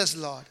 Send us,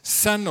 Lord.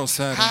 Send oss,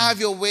 Herre.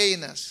 Have your way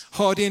in us.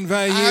 Ha din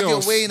vei i Have your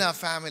oss. way in our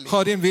family.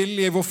 Ha din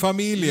vilje i vår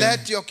familie.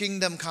 Let your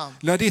kingdom come.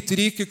 La ditt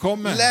rike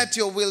komme. Let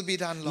your will be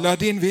done, La Lord.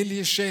 din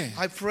vilje skje.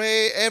 I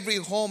pray every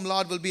home,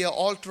 Lord, will be an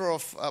altar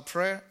of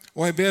prayer.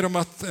 Og jeg ber om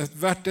at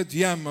hvert et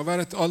hjem må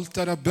være et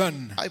alter av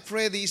bønn. I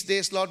pray these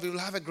days, Lord, we will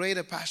have a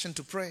greater passion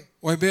to pray.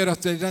 Og jeg ber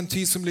at i den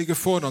tid som ligger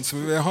foran, så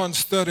vil vi ha en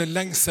større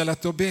lengsel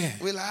etter å be.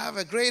 We'll have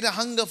a greater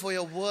hunger for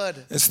your word.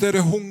 En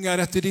større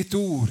hunger etter ditt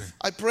ord.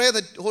 I pray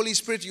that, Holy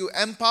Spirit, you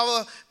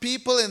empower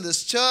people in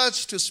this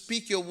church to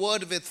speak your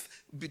word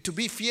to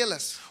be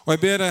fearless. Og jeg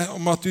ber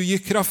om at du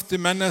gir kraft til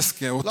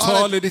mennesket og Lord,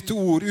 taler ditt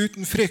ord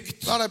uten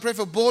frykt. Lord, I pray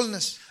for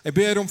boldness. Jeg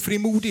ber om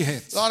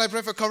frimodighet. Lord, I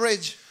pray for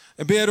courage.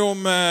 Jeg ber om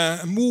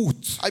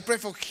mot. I pray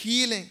for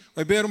healing. Og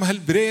jeg ber om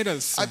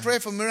helbredelse. I pray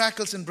for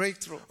miracles and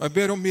breakthrough. Og jeg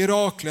ber om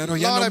mirakler og Lord,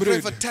 I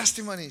pray for gjennombrudd.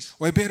 testimonies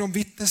Og jeg ber om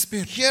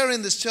vitnesbyrd. here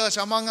in this church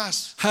among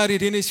us, Her i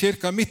denne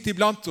kirka, midt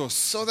iblant oss.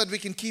 so that we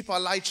can keep our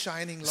light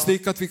shining, Lord.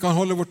 Slik at vi kan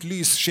holde vårt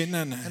lys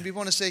skinnende. And we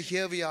want to say,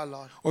 here we are,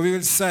 Lord. Og vi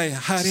vil si,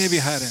 her er vi,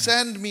 Herre.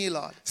 Send me,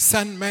 Lord.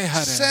 Send meg,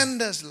 Herre.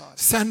 Send us, Lord.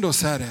 Send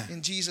oss, Herre.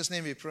 In Jesus'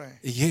 name we pray.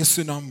 I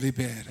Jesu navn vi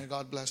ber. May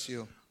God bless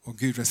you. Og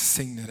Gud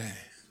velsigne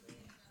deg.